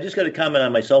just got a comment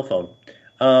on my cell phone.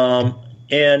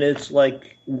 And it's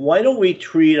like, why don't we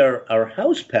treat our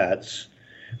house pets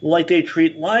like they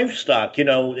treat livestock,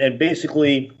 and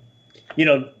basically,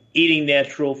 eating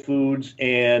natural foods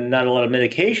and not a lot of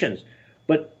medications.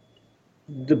 But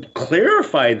to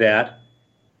clarify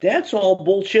that's all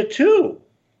bullshit too.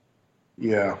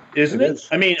 Yeah. Isn't it?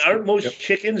 I mean, aren't most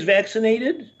chickens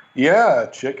vaccinated? Yeah,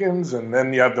 chickens. And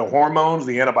then you have the hormones,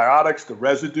 the antibiotics, the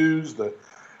residues, the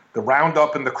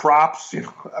Roundup in the crops.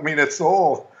 I mean, it's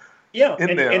all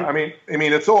in there. I mean,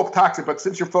 it's all toxic. But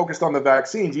since you're focused on the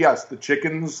vaccines, yes, the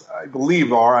chickens, I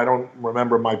believe, are. I don't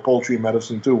remember my poultry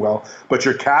medicine too well, but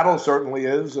your cattle certainly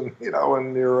is, and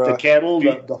and your the cattle,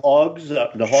 the hogs,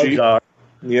 sheep. Are.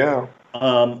 Yeah.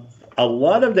 A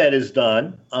lot of that is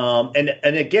done, and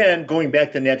again, going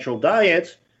back to natural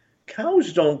diets,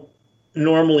 cows don't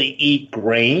normally eat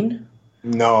grain.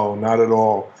 No, not at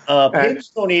all. Pigs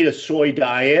don't eat a soy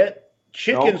diet.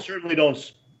 Chickens certainly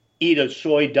don't eat a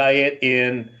soy diet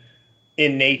in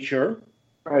nature.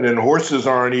 Right, and horses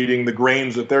aren't eating the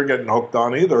grains that they're getting hooked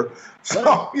on either.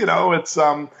 So, it's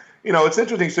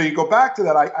interesting. So you go back to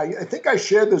that. I think I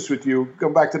shared this with you. Go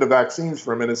back to the vaccines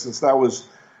for a minute, since that was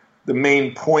the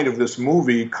main point of this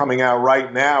movie coming out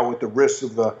right now with the risks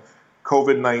of the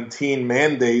COVID-19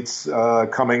 mandates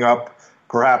coming up,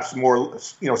 perhaps more,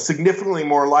 significantly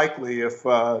more likely if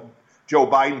Joe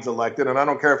Biden's elected. And I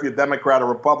don't care if you're Democrat or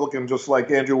Republican, just like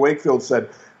Andrew Wakefield said,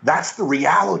 that's the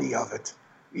reality of it.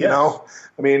 You know,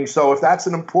 I mean, so if that's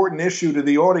an important issue to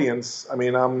the audience, I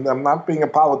mean, I'm not being a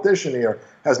politician here. It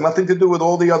has nothing to do with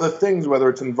all the other things, whether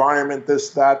it's environment, this,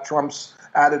 that, Trump's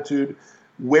attitude.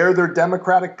 Where they're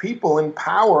Democratic people in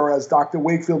power, as Dr.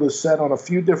 Wakefield has said on a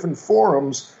few different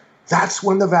forums, that's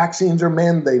when the vaccines are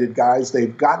mandated, guys.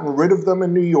 They've gotten rid of them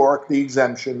in New York, the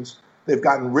exemptions. They've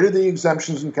gotten rid of the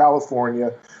exemptions in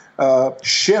California.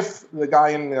 Schiff, the guy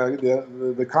in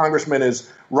the congressman,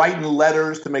 is writing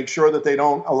letters to make sure that they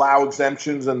don't allow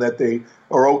exemptions and that they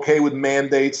are okay with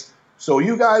mandates. So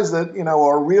you guys that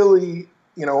are really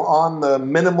on the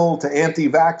minimal to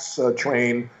anti-vax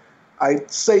train, I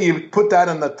say you put that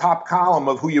in the top column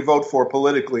of who you vote for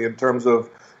politically in terms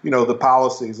of the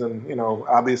policies, and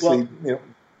obviously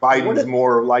Biden's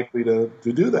more likely to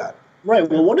do that. Right.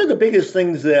 Well, one of the biggest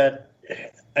things that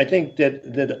I think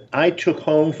that I took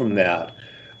home from that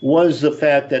was the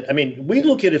fact that, I mean, we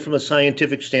look at it from a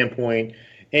scientific standpoint,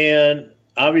 and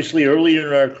obviously earlier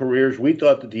in our careers, we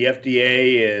thought that the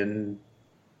FDA and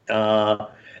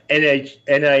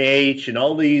NIH and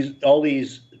all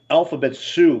these alphabet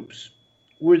soups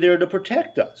were there to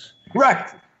protect us. Right.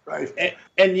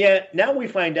 And yet now we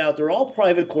find out they're all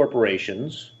private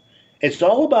corporations. It's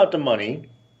all about the money.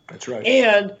 That's right.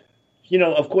 And,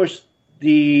 of course,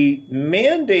 the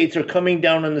mandates are coming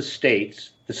down on the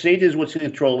states. The state is what's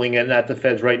controlling it, not the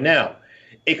feds right now.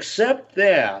 Except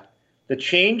that the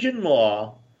change in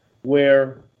law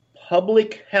where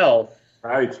public health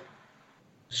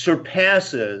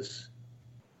surpasses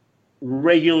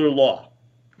regular law.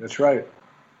 That's right.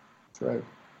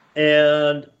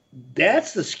 And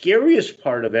that's the scariest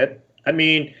part of it. I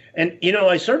mean, and,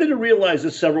 I started to realize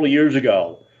this several years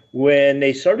ago when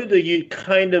they started to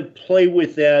kind of play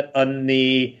with that on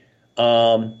the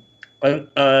on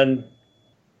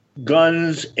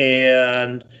guns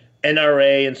and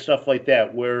NRA and stuff like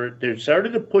that, where they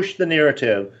started to push the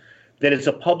narrative that it's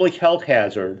a public health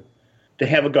hazard to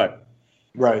have a gun.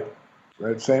 Right.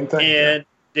 Same thing. And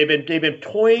they've been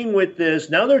toying with this.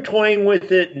 Now they're toying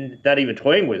with it, and not even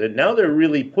toying with it. Now they're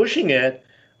really pushing it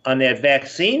on that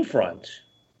vaccine front.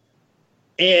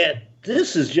 And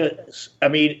this is just, I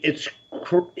mean, it's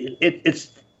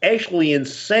actually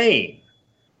insane.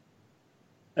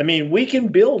 I mean, we can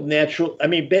build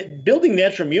building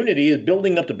natural immunity is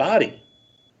building up the body.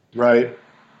 Right.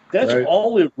 That's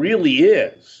all it really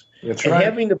is. That's and right.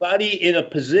 having the body in a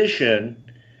position,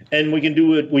 and we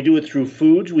do it through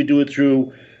foods, we do it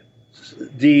through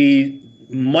the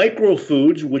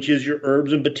microfoods, which is your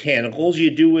herbs and botanicals.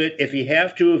 You do it if you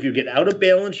have to. If you get out of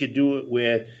balance, you do it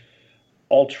with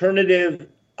alternative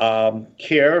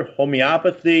care,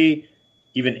 homeopathy,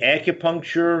 even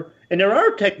acupuncture. And there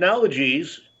are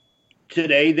technologies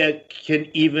today that can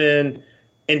even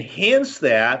enhance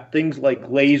that, things like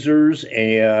lasers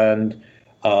and,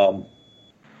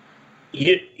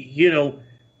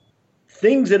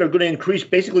 things that are going to increase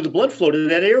basically the blood flow to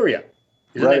that area.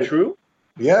 Isn't that true?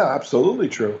 Yeah, absolutely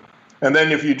true. And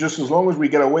then as long as we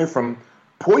get away from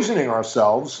poisoning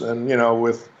ourselves and,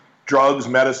 with drugs,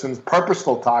 medicines,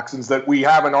 purposeful toxins that we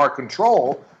have in our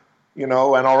control, and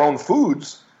our own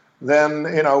foods, then,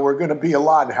 we're going to be a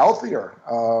lot healthier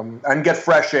and get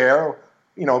fresh air,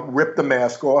 rip the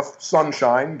mask off,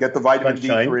 sunshine, get the vitamin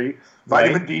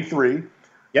D3.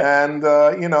 Yep. And,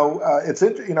 it's,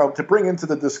 to bring into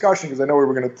the discussion, because I know we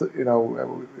were going to, in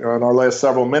our last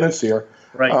several minutes here,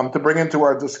 to bring into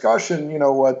our discussion, we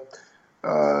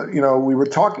were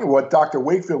talking what Dr.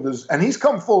 Wakefield is, and he's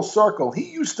come full circle. He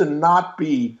used to not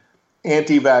be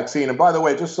anti-vaccine. And by the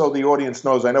way, just so the audience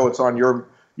knows, I know it's on your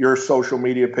social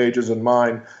media pages and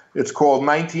mine. It's called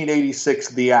 1986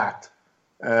 The Act.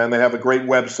 And they have a great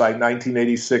website,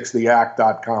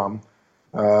 1986theact.com,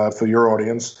 for your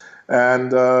audience.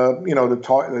 And,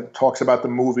 that talks about the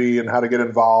movie and how to get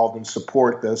involved and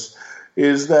support this,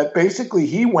 is that basically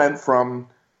he went from,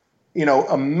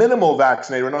 a minimal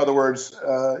vaccinator, in other words,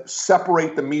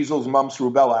 separate the measles, mumps,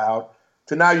 rubella out,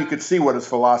 to now you could see what his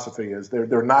philosophy is.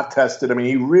 They're not tested. I mean,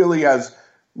 he really has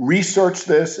researched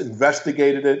this,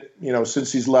 investigated it,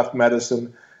 since he's left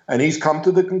medicine. And he's come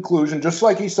to the conclusion, just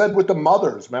like he said with the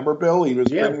mothers. Remember, Bill? He was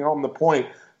bringing home the point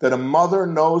that a mother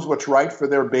knows what's right for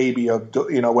their baby,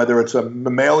 whether it's a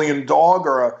mammalian dog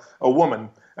or a woman.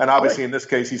 And obviously, in this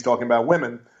case, he's talking about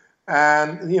women.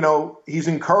 And, he's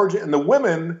encouraging, and the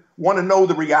women want to know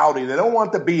the reality. They don't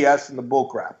want the BS and the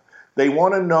bullcrap. They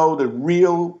want to know the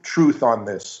real truth on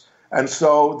this. And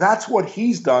so that's what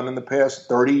he's done in the past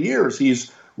 30 years.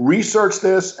 He's researched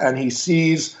this, and he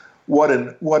sees what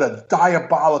a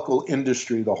diabolical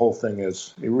industry the whole thing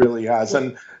is. He really has.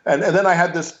 And then I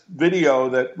had this video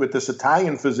that with this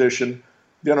Italian physician,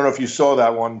 I don't know if you saw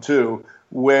that one too,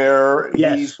 where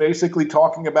he's basically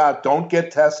talking about don't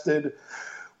get tested,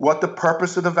 what the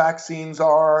purpose of the vaccines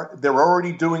are. They're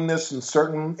already doing this in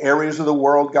certain areas of the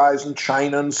world, guys, in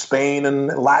China and Spain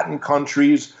and Latin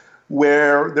countries,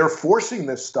 where they're forcing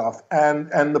this stuff.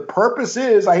 And the purpose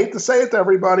is, I hate to say it to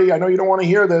everybody, I know you don't want to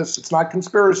hear this, it's not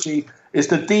conspiracy, is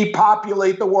to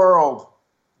depopulate the world.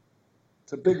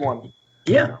 It's a big one.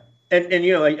 Yeah. And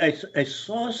I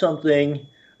saw something,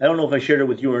 I don't know if I shared it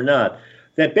with you or not,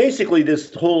 that basically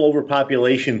this whole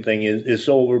overpopulation thing is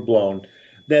so overblown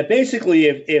that basically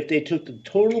if they took the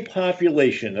total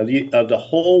population of the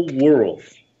whole world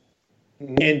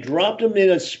and dropped them in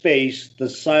a space the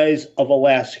size of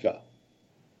Alaska,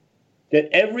 that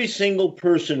every single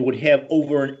person would have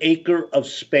over an acre of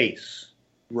space.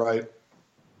 Right.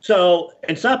 So,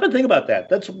 and stop and think about that.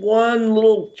 That's one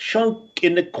little chunk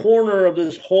in the corner of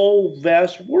this whole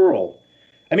vast world.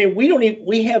 I mean,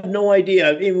 we have no idea.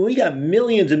 I mean, we got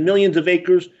millions and millions of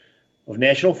acres. of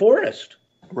national forest.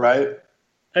 Right.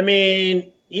 I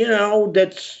mean,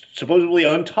 that's supposedly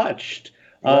untouched.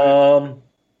 Right.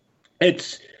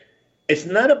 It's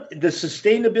not the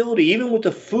sustainability, even with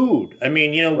the food. I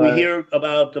mean, we hear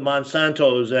about the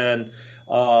Monsantos and,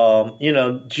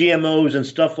 GMOs and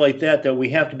stuff like that we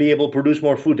have to be able to produce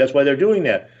more food. That's why they're doing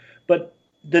that. But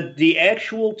the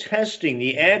actual testing,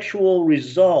 the actual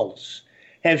results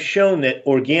have shown that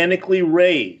organically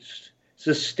raised,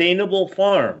 sustainable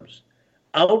farms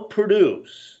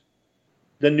outproduce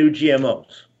the new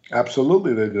GMOs.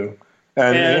 Absolutely, they do.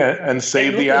 And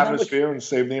save the atmosphere and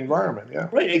save the environment. Yeah.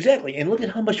 Right, exactly. And look at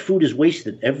how much food is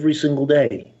wasted every single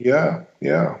day. Yeah,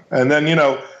 yeah. And then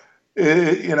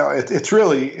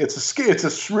it's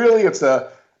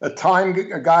a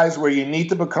time, guys, where you need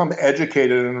to become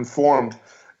educated and informed.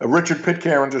 Richard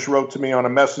Pitcairn just wrote to me on a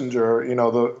messenger,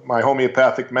 my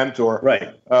homeopathic mentor,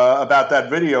 right, about that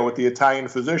video with the Italian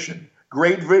physician.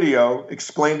 Great video,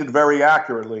 explained it very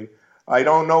accurately. I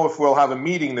don't know if we'll have a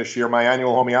meeting this year, my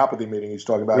annual homeopathy meeting he's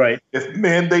talking about. Right. If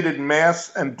mandated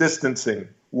masks and distancing,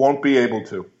 won't be able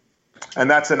to.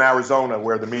 And that's in Arizona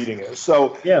where the meeting is.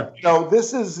 So,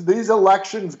 these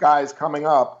elections, guys, coming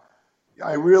up,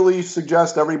 I really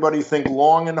suggest everybody think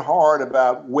long and hard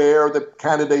about where the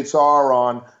candidates are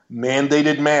on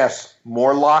mandated masks,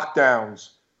 more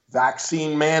lockdowns,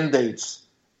 vaccine mandates.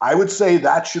 I would say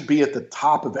that should be at the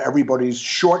top of everybody's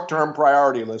short-term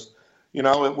priority list.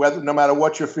 No matter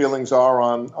what your feelings are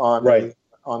on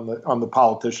the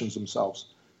politicians themselves.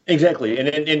 Exactly.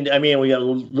 And I mean, we got a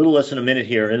little less than a minute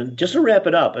here. And just to wrap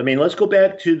it up, I mean, let's go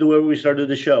back to the way we started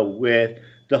the show with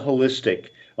the holistic.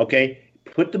 Okay?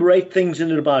 Put the right things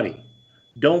into the body.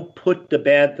 Don't put the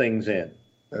bad things in.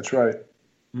 That's right.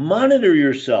 Monitor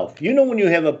yourself. When you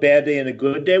have a bad day and a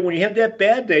good day. When you have that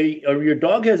bad day, or your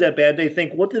dog has that bad day,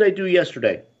 think, what did I do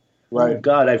yesterday? Right. Oh,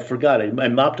 God, I forgot. I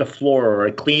mopped the floor, or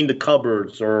I cleaned the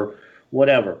cupboards, or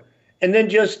whatever. And then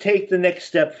just take the next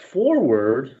step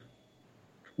forward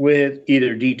with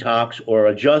either detox or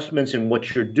adjustments in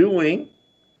what you're doing.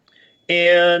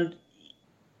 And,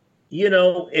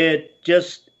 it'll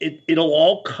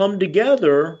all come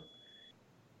together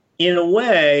in a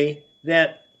way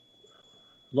that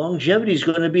longevity is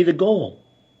going to be the goal.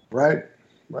 Right,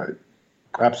 right.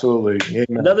 Absolutely.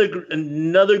 Amen.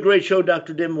 Another great show,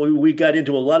 Dr. Dim. We got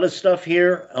into a lot of stuff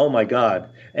here. Oh, my God.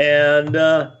 And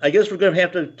I guess we're going to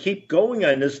have to keep going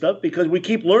on this stuff because we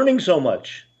keep learning so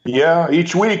much. Yeah,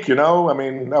 each week, I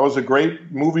mean, that was a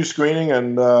great movie screening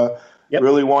and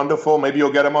really wonderful. Maybe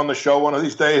you'll get him on the show one of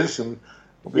these days and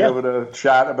we'll be able to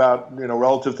chat about,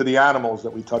 relative to the animals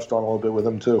that we touched on a little bit with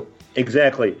him too.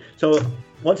 Exactly. So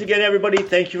once again, everybody,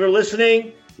 thank you for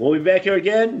listening. We'll be back here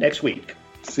again next week.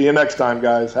 See you next time,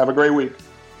 guys. Have a great week.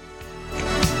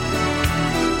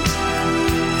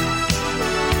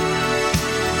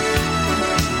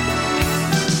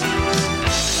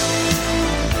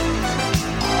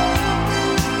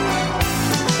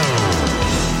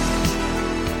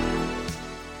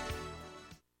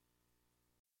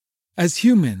 As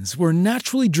humans, we're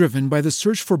naturally driven by the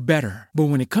search for better. But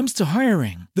when it comes to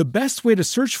hiring, the best way to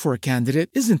search for a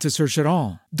candidate isn't to search at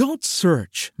all. Don't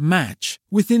search, match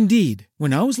with Indeed.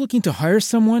 When I was looking to hire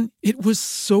someone, it was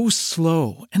so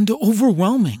slow and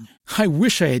overwhelming. I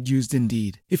wish I had used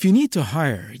Indeed. If you need to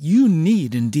hire, you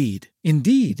need Indeed.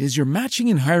 Indeed is your matching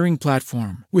and hiring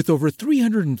platform with over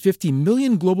 350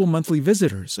 million global monthly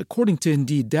visitors, according to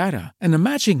Indeed data, and a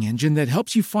matching engine that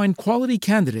helps you find quality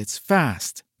candidates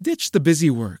fast. Ditch the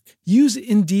busy work. Use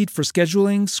Indeed for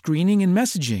scheduling, screening, and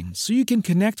messaging so you can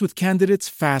connect with candidates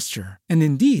faster. And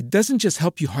Indeed doesn't just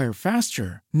help you hire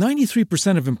faster.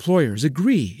 93% of employers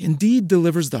agree Indeed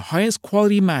delivers the highest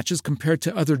quality matches compared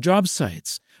to other job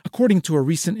sites, according to a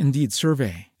recent Indeed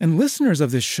survey. And listeners of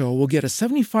this show will get a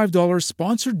 $75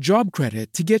 sponsored job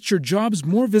credit to get your jobs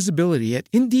more visibility at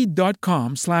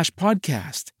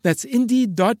Indeed.com/podcast. That's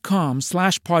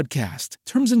Indeed.com/podcast.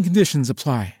 Terms and conditions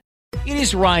apply. It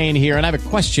is Ryan here, and I have a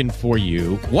question for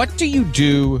you. What do you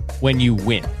do when you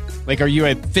win? Like, are you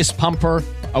a fist pumper,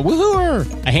 a woo-hooer,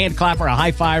 a hand clapper, a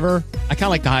high fiver? I kind of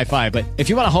like the high five, but if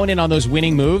you want to hone in on those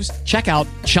winning moves, check out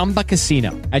Chumba Casino.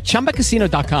 At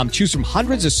ChumbaCasino.com, choose from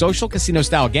hundreds of social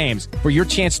casino-style games for your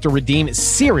chance to redeem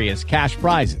serious cash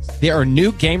prizes. There are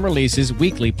new game releases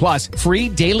weekly, plus free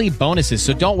daily bonuses,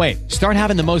 so don't wait. Start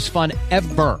having the most fun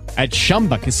ever at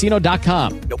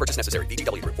ChumbaCasino.com. No purchase necessary.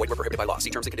 VGW Group. Void where prohibited by law. See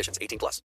terms and conditions. 18+.